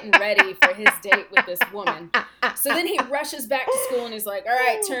he's getting ready for his date with this woman. So then he rushes back to school and he's like, all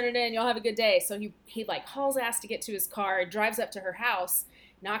right, turn it in. You'll have a good day. So he like hauls ass to get to his car, drives up to her house,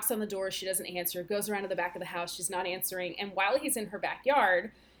 knocks on the door. She doesn't answer, goes around to the back of the house. She's not answering. And while he's in her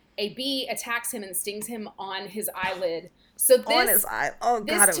backyard, a bee attacks him and stings him on his eyelid. So this, on his eye. Oh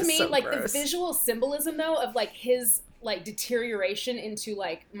God, this to me, so like gross. the visual symbolism though of like his like deterioration into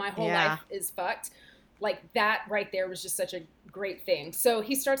like my whole life is fucked. Like that right there was just such a great thing. So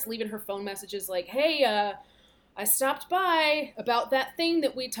he starts leaving her phone messages like, hey, I stopped by about that thing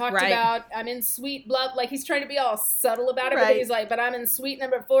that we talked about. I'm in suite blah. Like he's trying to be all subtle about it, but he's like, but I'm in suite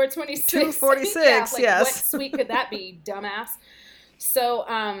number 426. 246, like, yes. What suite could that be, dumbass? So,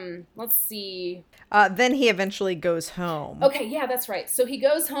 let's see. Then he eventually goes home. Okay, yeah, that's right. So he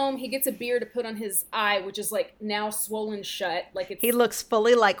goes home. He gets a beer to put on his eye, which is like now swollen shut. Like he looks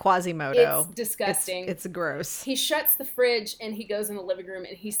fully like Quasimodo. It's disgusting. It's gross. He shuts the fridge and he goes in the living room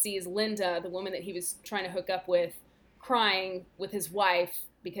and he sees Linda, the woman that he was trying to hook up with, crying with his wife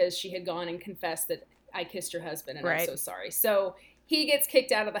because she had gone and confessed that I kissed your husband and I'm so sorry. So he gets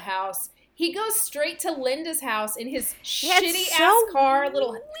kicked out of the house. He goes straight to Linda's house in his shitty-ass car,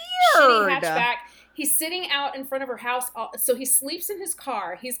 little shitty hatchback. He's sitting out in front of her house. So he sleeps in his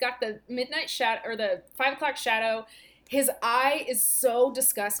car. He's got the midnight shadow, or the 5 o'clock shadow. His eye is so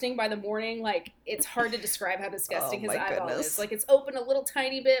disgusting by the morning. Like, it's hard to describe how disgusting his eyeball is. Like, it's open a little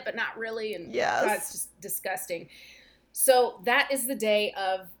tiny bit, but not really. And God, it's just disgusting. So that is the day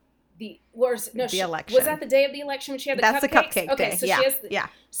of the election. Was that the day of the election when she had the cupcakes? That's the cupcake day. So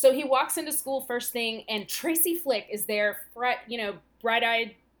so he walks into school first thing, and Tracy Flick is there,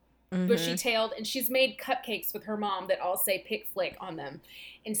 bright-eyed, bushy-tailed, and she's made cupcakes with her mom that all say Pick Flick on them.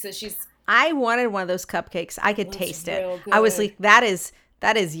 And so I wanted one of those cupcakes. I could taste it. Good. I was like, that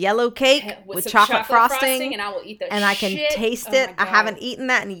is yellow cake with chocolate frosting, and I will eat that. And I can taste it. I haven't eaten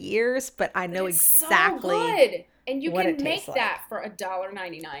that in years, but I know exactly. So good. And you can make that for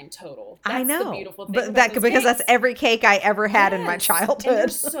 $1.99 total. That's I know. The beautiful thing but because that's every cake I ever had in my childhood. And they're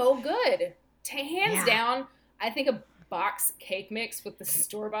so good. Hands down, I think a box cake mix with the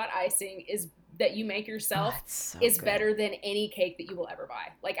store-bought icing that you make yourself is better than any cake that you will ever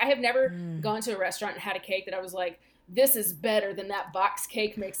buy. Like, I have never gone to a restaurant and had a cake that I was like, this is better than that box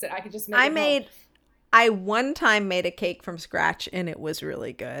cake mix that I could just make. I one time made a cake from scratch and it was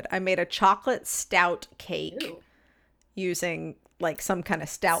really good. I made a chocolate stout cake using like some kind of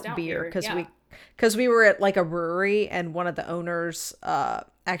stout beer because we were at like a brewery and one of the owners,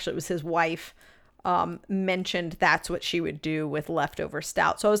 actually it was his wife, mentioned that's what she would do with leftover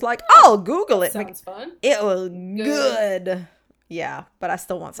stout. So I was like, I'll Google it. Sounds fun. It was good. Yeah, but I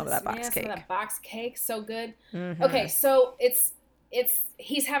still want some of that box cake. Some of that box cake, so good. Mm-hmm. Okay, so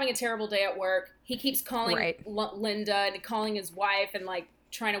he's having a terrible day at work. He keeps calling Linda and calling his wife and like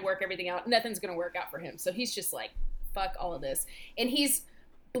trying to work everything out. Nothing's gonna work out for him. So he's just like, fuck all of this, and he's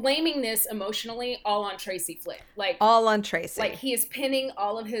blaming this emotionally all on Tracy Flick. Like all on Tracy. Like he is pinning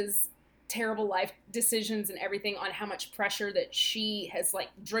all of his terrible life decisions and everything on how much pressure that she has like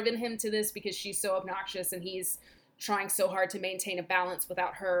driven him to this because she's so obnoxious and he's trying so hard to maintain a balance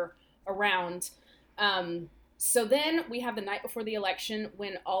without her around. So then we have the night before the election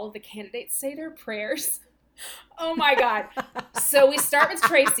when all of the candidates say their prayers. Oh my God. So we start with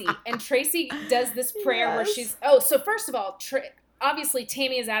Tracy, and Tracy does this prayer where she's, so first of all, obviously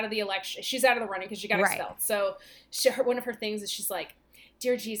Tammy is out of the election. She's out of the running because she got expelled. So one of her things is she's like,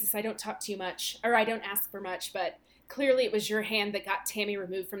 Dear Jesus, I don't talk too much, or I don't ask for much, but clearly it was your hand that got Tammy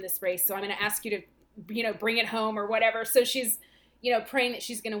removed from this race. So I'm going to ask you to, bring it home or whatever. So she's, praying that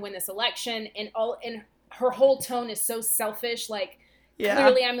she's going to win this election, and her whole tone is so selfish. Like,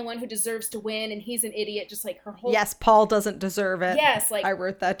 clearly I'm the one who deserves to win, and he's an idiot. Just like her whole. Yes, Paul doesn't deserve it. Yes, like I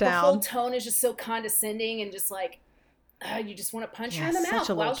wrote that down. Her whole tone is just so condescending and just like, you just want to punch her in the mouth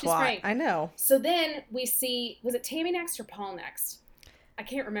while she's praying. I know. So then we see, was it Tammy next or Paul next? I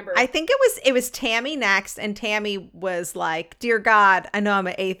can't remember. I think it was Tammy next, and Tammy was like, Dear God, I know I'm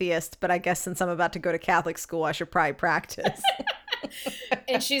an atheist, but I guess since I'm about to go to Catholic school, I should probably practice.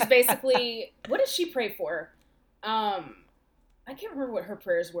 And she's basically, what did she pray for? I can't remember what her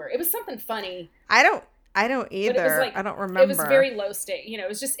prayers were. It was something funny. I don't either. Like, I don't remember. It was very low state. You know, it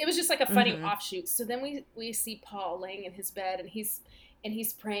was just like a funny offshoot. So then we see Paul laying in his bed, and he's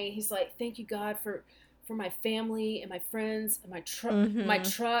praying. He's like, "Thank you, God, for my family and my friends and my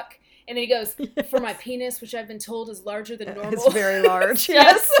truck." And then he goes, "For my penis, which I've been told is larger than normal." It's very large.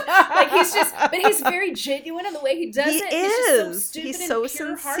 Yes. Like but he's very genuine in the way he does it. Is. He's just so stupid He's so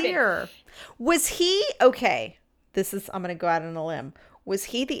and sincere. Was he okay? I'm going to go out on a limb. Was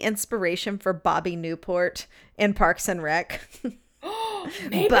he the inspiration for Bobby Newport in Parks and Rec?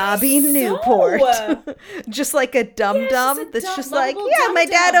 Bobby Newport. Just like a dum-dum that's just like, yeah, my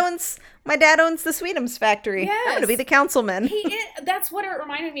dad owns the Sweetums factory. Yes. I'm going to be the councilman. That's what it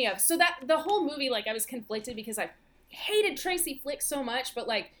reminded me of. So that the whole movie, like, I was conflicted because I hated Tracy Flick so much, but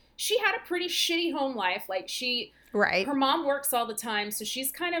like, she had a pretty shitty home life. Like, her mom works all the time, so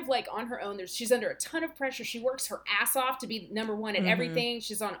she's kind of like on her own. She's under a ton of pressure. She works her ass off to be number one at everything.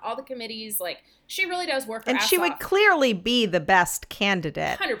 She's on all the committees. Like, she really does work her ass off. And she would clearly be the best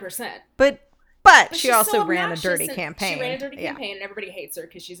candidate. 100%. But she also ran a dirty campaign. She ran a dirty campaign, and everybody hates her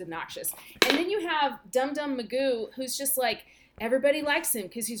because she's obnoxious. And then you have Dum Dum Magoo, who's just like, everybody likes him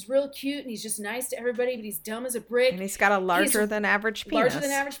because he's real cute and he's just nice to everybody, but he's dumb as a brick. And he's got a larger than average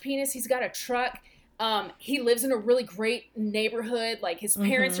penis. He's got a truck. He lives in a really great neighborhood. Like, his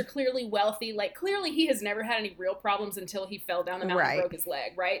parents are clearly wealthy. Like, clearly he has never had any real problems until he fell down the mountain and broke his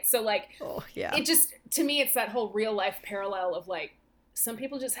leg, right? So, like, it just, to me, it's that whole real life parallel of, like, some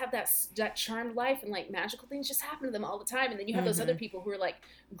people just have that charmed life, and like magical things just happen to them all the time. And then you have those other people who are like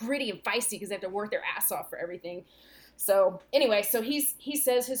gritty and feisty because they have to work their ass off for everything. So anyway, he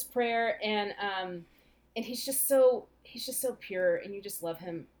says his prayer, and he's just so pure, and you just love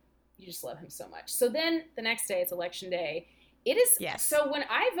him. You just love him so much. So then the next day, it's election day. It is. Yes. So when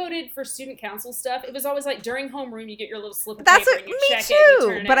I voted for student council stuff, it was always like during homeroom, you get your little slip of paper and you check it.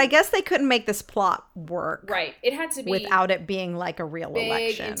 Me too. But I guess they couldn't make this plot work. Right. It had to be without it being like a real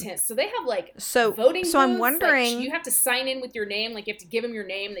election. Intense. So they have like voting booths. So I'm wondering, like, you have to sign in with your name. Like, you have to give them your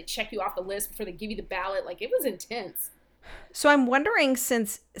name. They check you off the list before they give you the ballot. Like, it was intense. So I'm wondering,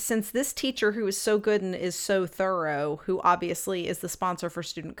 since this teacher who is so good and is so thorough, who obviously is the sponsor for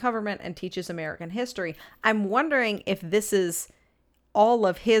student government and teaches American history, I'm wondering if this is all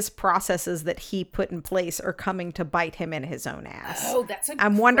of his processes that he put in place are coming to bite him in his own ass. Oh,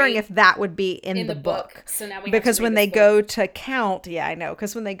 I'm wondering if that would be in the book. So now we because when they go to count,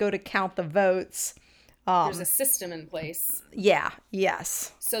 because when they go to count the votes, there's a system in place. Yeah.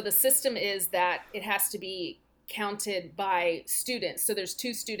 Yes. So the system is that it has to be counted by students. So there's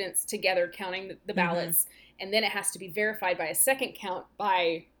two students together counting the ballots, and then it has to be verified by a second count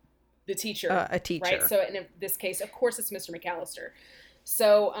by the teacher. A teacher. Right? So in this case, of course, it's Mr. McAllister.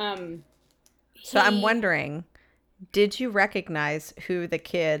 So I'm wondering, did you recognize who the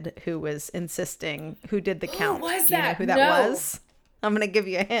kid who was insisting, who did the count? Who was that? Do you know who that was? I'm going to give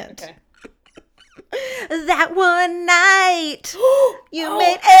you a hint. Okay. That one night, you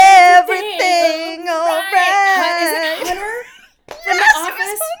made everything all right. Is it Hunter from the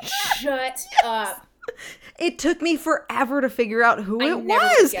office? Shut up. It took me forever to figure out who it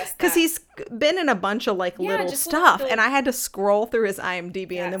was, because he's been in a bunch of like little stuff, and I had to scroll through his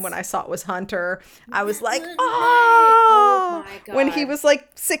IMDb, and then when I saw it was Hunter, I was like, oh my God. When he was like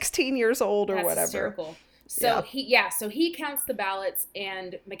 16 years old or whatever. Hysterical. So he counts the ballots,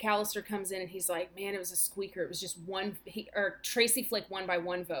 and McAllister comes in and he's like, man, it was a squeaker. It was just Tracy Flick won by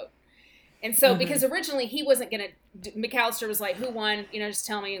one vote. And so, because originally he wasn't going to, McAllister was like, who won? Just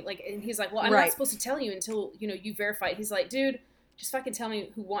tell me. Like, and he's like, well, I'm not supposed to tell you until, you verify it. He's like, dude, just fucking tell me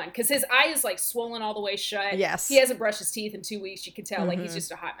who won. Because his eye is like swollen all the way shut. Yes. He hasn't brushed his teeth in 2 weeks. You can tell, like, he's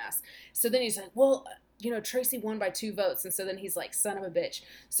just a hot mess. So then he's like, well, Tracy won by 2 votes. And so then he's like, son of a bitch.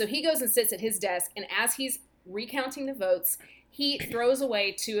 So he goes and sits at his desk. And as he's recounting the votes, he throws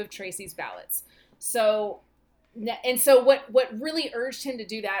away 2 of Tracy's ballots. So what really urged him to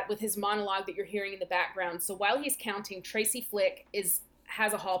do that with his monologue that you're hearing in the background. So while he's counting, Tracy Flick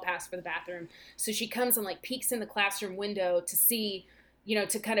has a hall pass for the bathroom. So she comes and like peeks in the classroom window to see,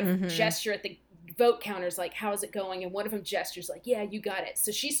 to kind of gesture at the vote counters, like, how's it going? And one of them gestures like, yeah, you got it.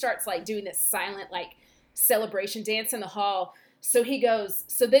 So she starts like doing this silent like celebration dance in the hall. So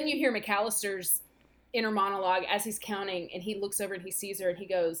then you hear McAllister's inner monologue as he's counting, and he looks over and he sees her and he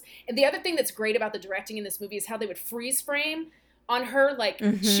goes, and the other thing that's great about the directing in this movie is how they would freeze frame on her, like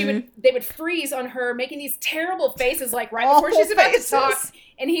they would freeze on her making these terrible faces like right before she's about to talk,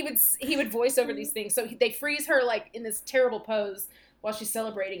 and he would voice over these things. So they freeze her like in this terrible pose while she's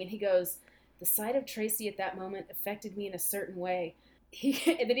celebrating, and he goes, the sight of Tracy at that moment affected me in a certain way.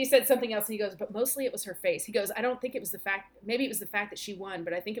 and then he said something else, and he goes, but mostly it was her face. He goes, I don't think it was the fact, maybe it was the fact that she won,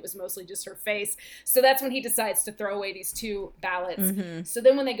 but I think it was mostly just her face. So that's when he decides to throw away these 2 ballots. So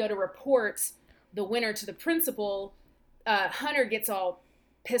then when they go to report the winner to the principal, Hunter gets all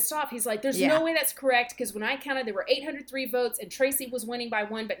pissed off. He's like, there's no way that's correct, because when I counted, there were 803 votes, and Tracy was winning by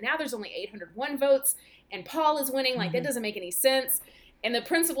 1, but now there's only 801 votes, and Paul is winning. Like, that doesn't make any sense. And the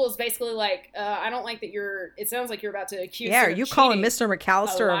principal is basically like, I don't like that it sounds like you're about to accuse him of are you calling cheating. Mr.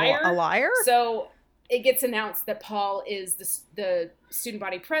 McAllister a liar? So it gets announced that Paul is the student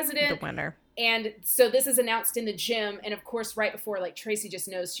body president. The winner. And so this is announced in the gym. And of course, right before, like, Tracy just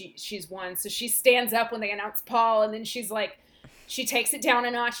knows she's won. So she stands up when they announce Paul. And then she's like, she takes it down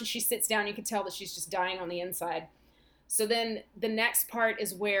a notch and she sits down. You can tell that she's just dying on the inside. So then the next part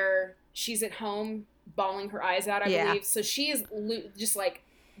is where she's at home bawling her eyes out, I believe. So she is just like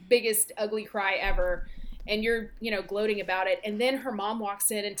biggest ugly cry ever. And you're, gloating about it. And then her mom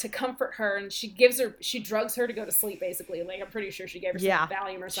walks in, and to comfort her, and she drugs her to go to sleep, basically. Like, I'm pretty sure she gave her some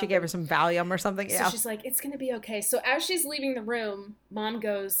Valium or something. She gave her some Valium or something. So she's like, it's going to be okay. So as she's leaving the room, Mom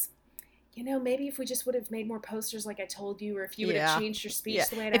goes, maybe if we just would have made more posters like I told you, or if you would have changed your speech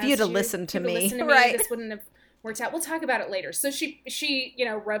the way I asked you. If you'd have listened to me, right. This wouldn't have worked out. We'll talk about it later. So she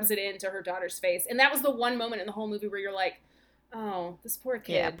rubs it into her daughter's face. And that was the one moment in the whole movie where you're like, oh, this poor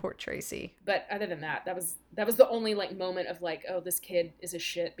kid. Yeah, poor Tracy. But other than that, that was the only, like, moment of, like, oh, this kid is a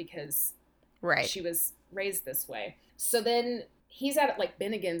shit because she was raised this way. So then he's at, like,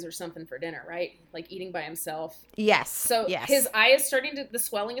 Bennigan's or something for dinner, right? Like, eating by himself. Yes. So his eye is the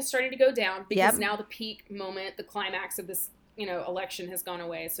swelling is starting to go down, because now the peak moment, the climax of this, election has gone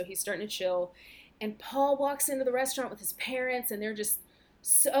away. So he's starting to chill. And Paul walks into the restaurant with his parents, and they're just,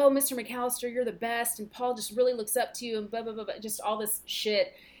 so, Mr. McAllister, you're the best. And Paul just really looks up to you, and blah, blah, blah, blah, just all this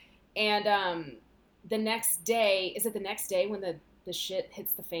shit. And the next day, is it the next day when the shit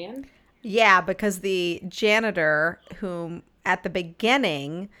hits the fan? Yeah, because the janitor, whom at the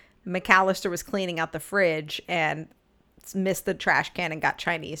beginning, McAllister was cleaning out the fridge and missed the trash can and got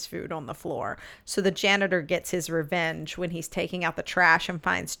Chinese food on the floor. So the janitor gets his revenge when he's taking out the trash and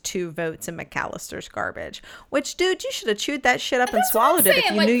finds 2 votes in McAllister's garbage. Which, dude, you should have chewed that shit up and swallowed it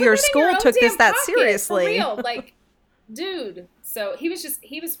if you knew your school took this that seriously. For real. Like, dude. So he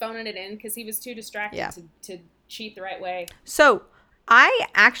was phoning it in because he was too distracted to cheat the right way. So I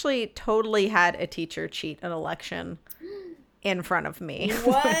actually totally had a teacher cheat an election in front of me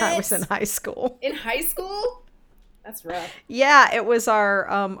when I was in high school. In high school? That's rough. Yeah, it was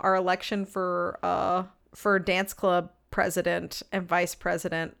our election for dance club president and vice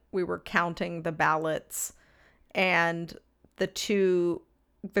president. We were counting the ballots, and the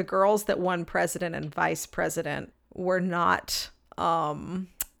girls that won president and vice president were not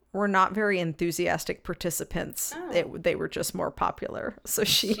very enthusiastic participants. Oh. They were just more popular. So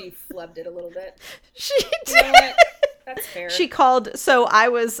she flubbed it a little bit. She did. You know what? That's fair. She called. So I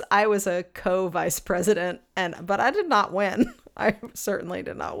was a co-vice president, but I did not win. I certainly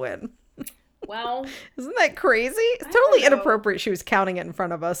did not win. Well, isn't that crazy? It's totally inappropriate. She was counting it in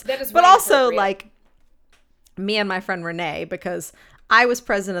front of us. That is, but also like me and my friend Renee, because I was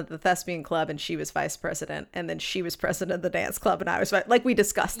president of the thespian club and she was vice president, and then she was president of the dance club and I was like, we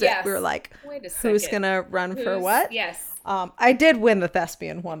discussed it. Yes. We were like, wait a who's second. gonna run for what? Yes. I did win the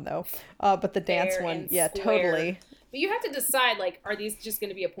thespian one though, but the dance Fair one, and yeah, square. totally. But you have to decide, like, are these just going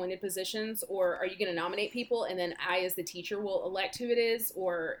to be appointed positions, or are you going to nominate people and then I, as the teacher, will elect who it is,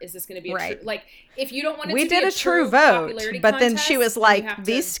 or is this going to be like, if you don't want it we to did be a true vote, but then she was contest, like,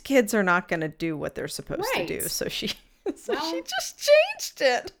 these kids are not going to do what they're supposed to do, so she she just changed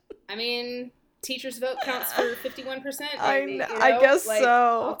it. I mean, teacher's vote counts for 51%. I guess like, so.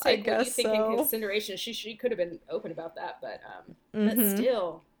 I'll take I guess what you think so. in consideration. She could have been open about that, but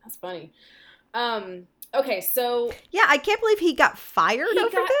still, that's funny. Okay, so yeah, I can't believe he got fired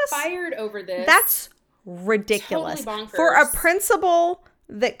over this. That's ridiculous. Totally bonkers. For a principal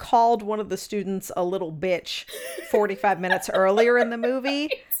that called one of the students a little bitch 45 minutes earlier in the movie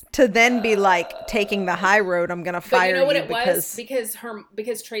to then be like, taking the high road, I'm going to fire you. You know what it was?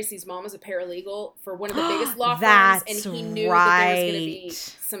 Because Tracy's mom is a paralegal for one of the biggest law firms, and he knew that there was going to be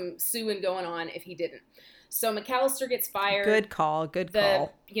some suing going on if he didn't. So McAllister gets fired. Good call. The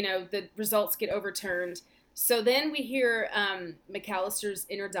results get overturned. So then we hear McAllister's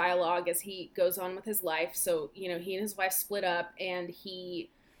inner dialogue as he goes on with his life. So, he and his wife split up, and she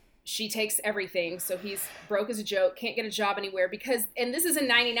takes everything. So he's broke as a joke, can't get a job anywhere and this is in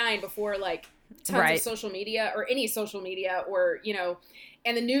 99 before like tons of social media or any social media or,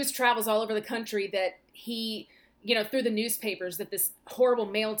 and the news travels all over the country that he, through the newspapers, that this horrible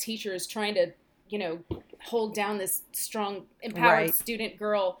male teacher is trying to, hold down this strong, empowered Right. student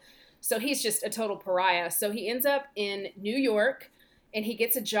girl. So he's just a total pariah. So he ends up in New York, and he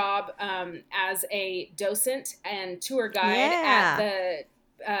gets a job as a docent and tour guide at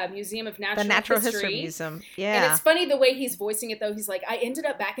the Museum of Natural History. Museum. And Yeah. it's funny the way he's voicing it, though. He's like, I ended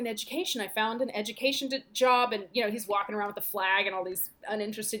up back in education. I found an education job. And, he's walking around with a flag and all these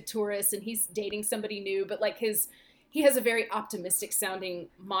uninterested tourists, and he's dating somebody new. But, like, he has a very optimistic sounding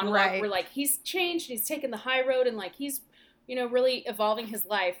monologue Right. where, like, he's changed. He's taken the high road, and, like, he's, really evolving his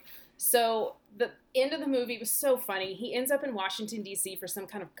life. So the end of the movie was so funny. He ends up in Washington, D.C. for some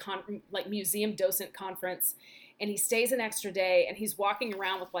kind of museum docent conference. And he stays an extra day, and he's walking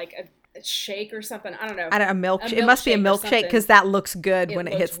around with like a shake or something. I don't know. A milkshake. It must be a milkshake because that looks good when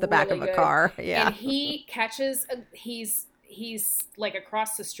it hits the back of a car. Yeah. And he catches, he's like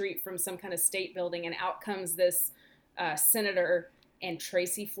across the street from some kind of state building, and out comes this senator, and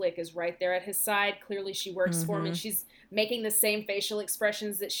Tracy Flick is right there at his side. Clearly she works for him, and she's making the same facial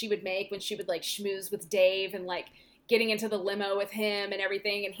expressions that she would make when she would like schmooze with Dave and like getting into the limo with him and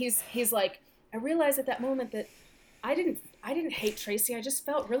everything. And he's like, I realized at that moment that I didn't hate Tracy. I just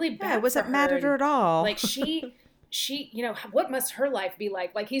felt really bad. Yeah, it wasn't for mad her. at her at all. Like she, what must her life be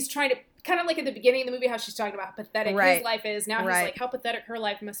like? Like he's trying to, kind of like at the beginning of the movie, how she's talking about how pathetic his life is. Now he's like, how pathetic her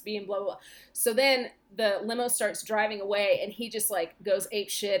life must be, and blah, blah, blah. So then the limo starts driving away, and he just like goes ape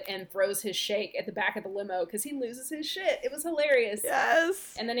shit and throws his shake at the back of the limo because he loses his shit. It was hilarious.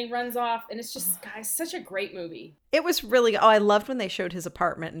 Yes. And then he runs off, and it's just, guys, such a great movie. It was really, I loved when they showed his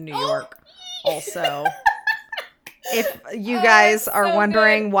apartment in New York also. If you guys are so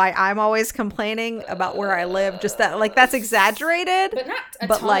wondering good. why I'm always complaining about where I live, just that, like, that's exaggerated. But not a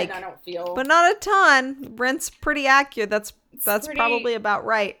ton, like, I don't feel. But not a ton. Rent's pretty accurate. That's pretty- probably about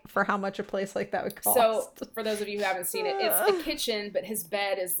right for how much a place like that would cost. So, for those of you who haven't seen it, it's a kitchen, but his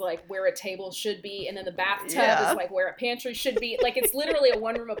bed is like where a table should be, and then the bathtub is like where a pantry should be. Like, it's literally a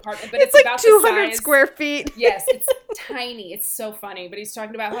one-room apartment, but it's like about 200 the size. square feet. Yes, it's tiny. It's so funny. But he's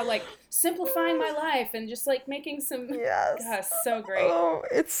talking about how, like, simplifying my life and just, like, making some... Yes. Gosh, so great. Oh,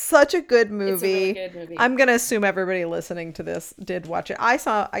 it's such a good movie. It's a really good movie. I'm gonna assume everybody listening to this did watch it. I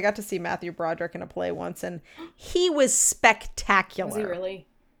got to see Matthew Broderick in a play once, and he was spectacular. Was he really?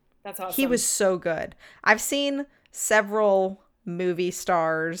 That's awesome. He was so good. I've seen several movie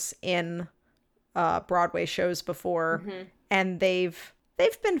stars in Broadway shows before, and they've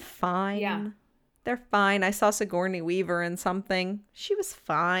been fine. Yeah. They're fine. I saw Sigourney Weaver in something. She was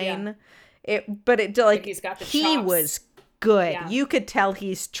fine. Like he's got the he chops. was good. Yeah. You could tell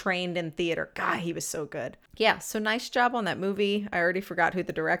he's trained in theater. God, he was so good. Yeah, so nice job on that movie. I already forgot who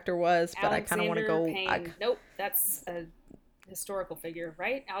the director was, but I kind of want to go. Payne. Nope, that's a historical figure,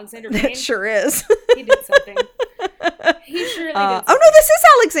 right? Alexander Payne. It sure is. He did something. He surely did something. Oh no, this is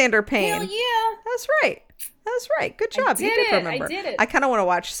Alexander Payne. Hell yeah. That's right. That's right. Good job. You did did it. remember. I did it. I kind of want to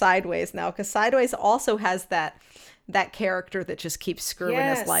watch Sideways now because Sideways also has that character that just keeps screwing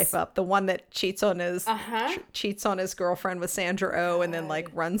his Yes. life up. The one that cheats on his Uh-huh. girlfriend with Sandra Oh and then like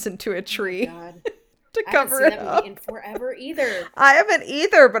runs into a tree God. to I haven't cover seen it that up. movie in forever either. I haven't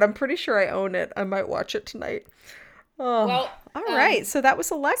either, but I'm pretty sure I own it. I might watch it tonight. Oh, Well, all right. So that was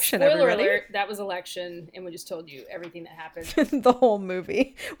election, Spoiler everybody. alert, that was election, and we just told you everything that happened. The whole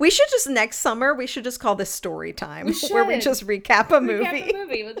movie. We should just next summer. We should just call this story time, where we should. just recap a movie. Recap the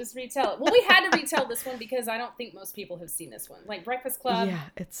movie. We'll just retell it. Well, we had to retell this one because I don't think most people have seen this one. Like Breakfast Club. Yeah,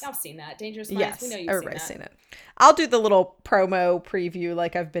 it's I've seen that. Dangerous Minds. yes. We know you've Everybody's seen seen it. I'll do the little promo preview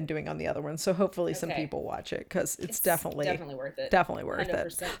like I've been doing on the other one, so hopefully some Okay. people watch it because it's definitely worth it. definitely worth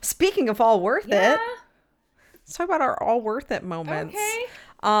 100%. it. Speaking of all worth Yeah. it, let's talk about our all worth it moments. Okay.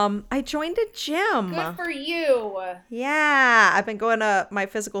 I joined a gym. Good for you. Yeah, I've been going to my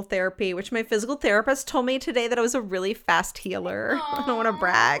physical therapy, which my physical therapist told me today that I was a really fast healer. I don't want to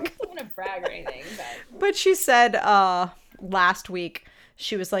brag. I don't want to brag or anything, But she said last week,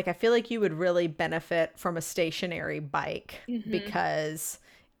 she was like, I feel like you would really benefit from a stationary bike because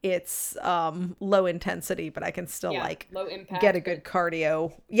it's low intensity, but I can still like low impact, get a good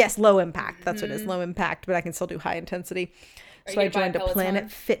cardio. Yes, low impact. That's what it is, low impact, but I can still do high intensity. Are So you I gonna buy joined a Peloton?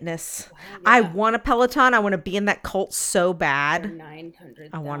 Planet Fitness. Wow, I yeah. want a Peloton. I want to be in that cult so bad. $900,000.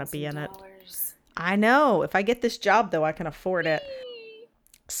 I wanna be in it. I know. If I get this job, though, I can afford it.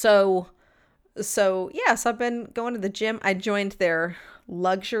 So yes, I've been going to the gym. I joined their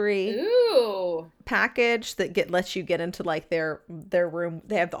luxury Ooh. package that lets you get into like their room.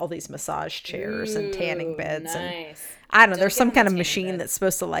 They have all these massage chairs and tanning Ooh, beds and nice. I don't know. Don't There's get some on the kind of tanning machine bed. that's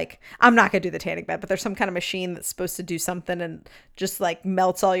supposed to like, I'm not going to do the tanning bed, but there's some kind of machine that's supposed to do something and just like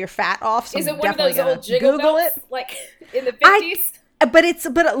melts all your fat off. So Is I'm it one of definitely those gonna old jiggle Google belts, it. like in the 50s? but it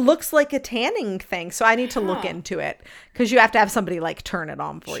looks like a tanning thing, so I need to look into it because you have to have somebody like turn it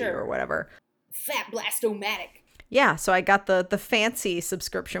on for you or whatever. Fat Blast-O-Matic. Yeah, so I got the fancy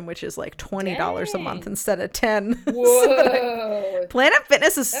subscription, which is like $20 a month instead of $10. Whoa. Planet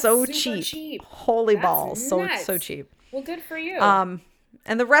Fitness is That's so super cheap. Holy That's balls, nuts. so cheap. Well, good for you.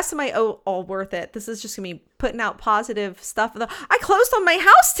 And the rest of my all worth it. This is just gonna be putting out positive stuff. I closed on my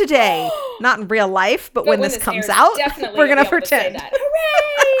house today. Not in real life, but when this comes airs, out, definitely we're gonna you'll be able to say pretend. that.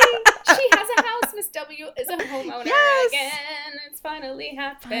 Hooray! She has a house. Miss W is a homeowner again. It's finally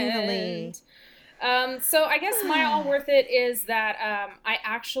happened. So I guess my all worth it is that I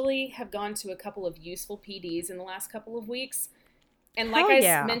actually have gone to a couple of useful PDs in the last couple of weeks. And like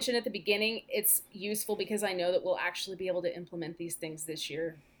I mentioned at the beginning, it's useful because I know that we'll actually be able to implement these things this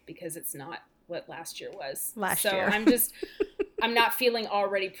year because it's not what last year was. So I'm not feeling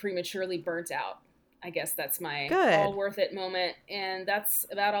already prematurely burnt out. I guess that's my all worth it moment. And that's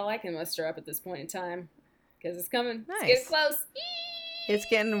about all I can muster up at this point in time because it's coming. Nice. It's getting close. It's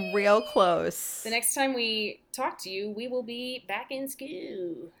getting real close. The next time we talk to you, we will be back in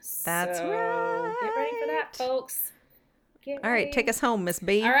school. That's right. Get ready for that, folks. All right, take us home, Miss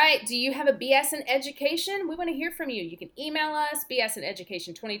B. All right, do you have a BS in education? We want to hear from you. You can email us,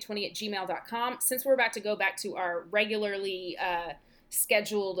 bsineducation2020@gmail.com. Since we're about to go back to our regularly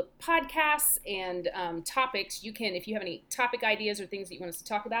scheduled podcasts and topics, you can, if you have any topic ideas or things that you want us to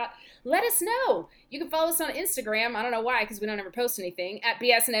talk about, let us know. You can follow us on Instagram. I don't know why, because we don't ever post anything, at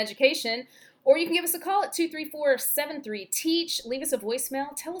BS in Education. Or you can give us a call at 234-73-TEACH. Leave us a voicemail.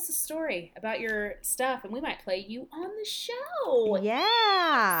 Tell us a story about your stuff, and we might play you on the show.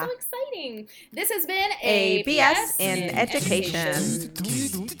 Yeah. So exciting. This has been a BS in Education.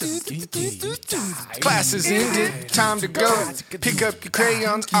 Class is ended, time to go. Pick up your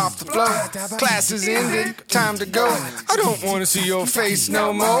crayons off the floor. Class is ended, time to go. I don't want to see your face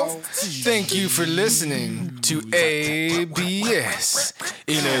no more. Thank you for listening to ABS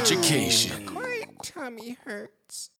in Education. My tummy hurts.